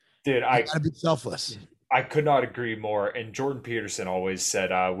 Dude, I gotta be selfless. I could not agree more. And Jordan Peterson always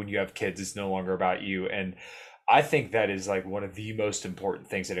said, when you have kids, it's no longer about you. And I think that is like one of the most important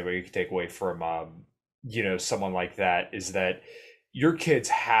things that anybody can take away from, someone like that, is that your kids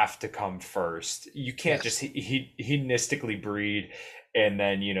have to come first. You can't just hedonistically breed and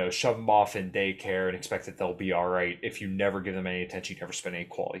then, shove them off in daycare and expect that they'll be all right. If you never give them any attention, you never spend any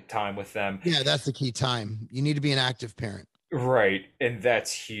quality time with them. Yeah, that's the key time. You need to be an active parent. Right. And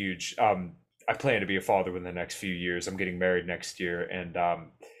that's huge. I plan to be a father within the next few years. I'm getting married next year. And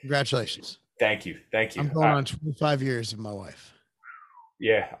congratulations. Thank you. I'm going on 25 years of my wife.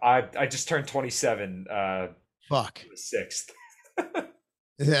 Yeah, I just turned 27. Fuck. 6th.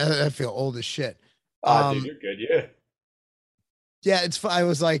 I feel old as shit. Dude, you're good. Yeah. Yeah, it's. I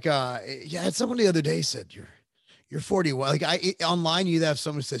was like, someone the other day said you're 41. Like online, you have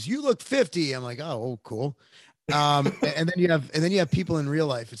someone who says you look 50. I'm like, oh, cool. And then you have people in real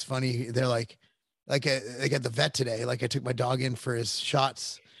life. It's funny. They're like, like at the vet today. Like I took my dog in for his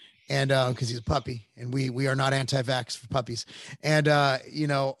shots, and because he's a puppy, and we are not anti-vax for puppies, and but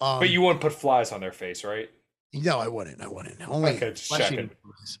you wouldn't put flies on their face, right? No, I wouldn't. Only okay, just checking.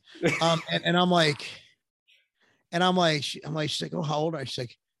 And I'm like, she's like, oh, how old are you? She's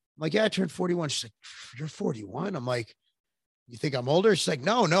like, I'm like, yeah, I turned 41. She's like, you're 41. I'm like, you think I'm older? She's like,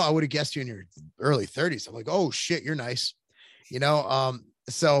 no, I would have guessed you in your early 30s. I'm like, oh shit, you're nice.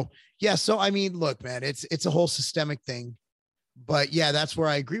 So yeah. So, I mean, look, man, it's a whole systemic thing, but yeah, that's where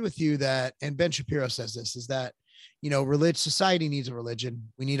I agree with you that, and Ben Shapiro says this, is that, society needs a religion.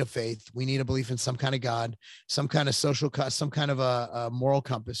 We need a faith. We need a belief in some kind of God, some kind of social, some kind of a moral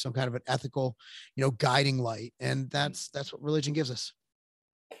compass, some kind of an ethical, guiding light. And that's what religion gives us.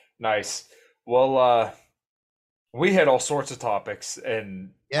 Nice. Well, we had all sorts of topics,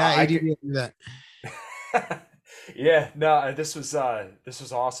 and yeah, I do that. Yeah, no, this was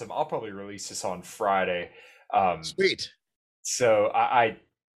awesome. I'll probably release this on Friday. Sweet. So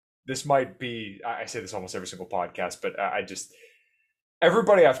this might be, I say this almost every single podcast, but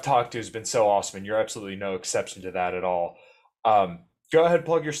everybody I've talked to has been so awesome, and you're absolutely no exception to that at all. Go ahead,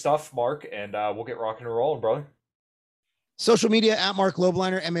 plug your stuff, Mark, and we'll get rocking and rolling, brother. Social media at Mark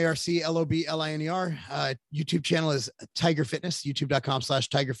Lobliner, MarcLobliner. YouTube channel is Tiger Fitness,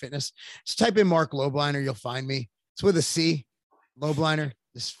 youtube.com/Tiger Fitness. Just type in Mark Lobliner, you'll find me. It's with a C, Lobliner.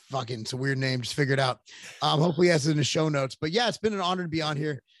 It's a weird name. Just figure it out. Hopefully that's in the show notes. But yeah, it's been an honor to be on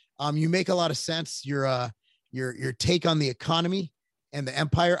here. You make a lot of sense. Your take on the economy and the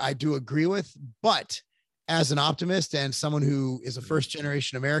empire, I do agree with. But as an optimist and someone who is a first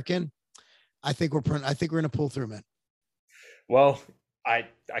generation American, I think we're going to pull through, man. Well, I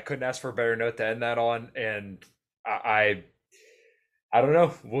couldn't ask for a better note to end that on, and I don't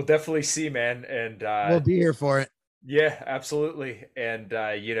know. We'll definitely see, man, and we'll be here for it. Yeah, absolutely. And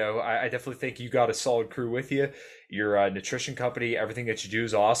I definitely think you got a solid crew with you. Your nutrition company, everything that you do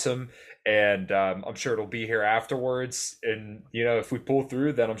is awesome, and I'm sure it'll be here afterwards. And if we pull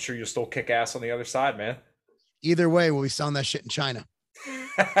through, then I'm sure you'll still kick ass on the other side, man. Either way, we'll be selling that shit in China.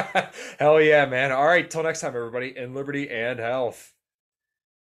 Hell yeah, man. All right, till next time, everybody. In liberty and health.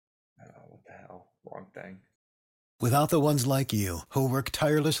 Oh, what the hell? Wrong thing. Without the ones like you, who work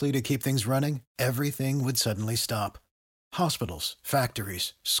tirelessly to keep things running, everything would suddenly stop. Hospitals,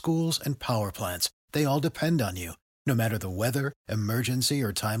 factories, schools, and power plants, they all depend on you. No matter the weather, emergency,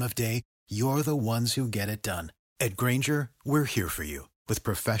 or time of day, you're the ones who get it done. At Grainger, we're here for you with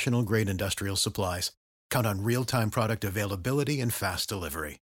professional-grade industrial supplies. Count on real-time product availability and fast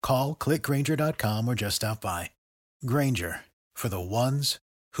delivery. Call, click Grainger.com, or just stop by. Grainger, for the ones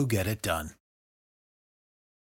who get it done.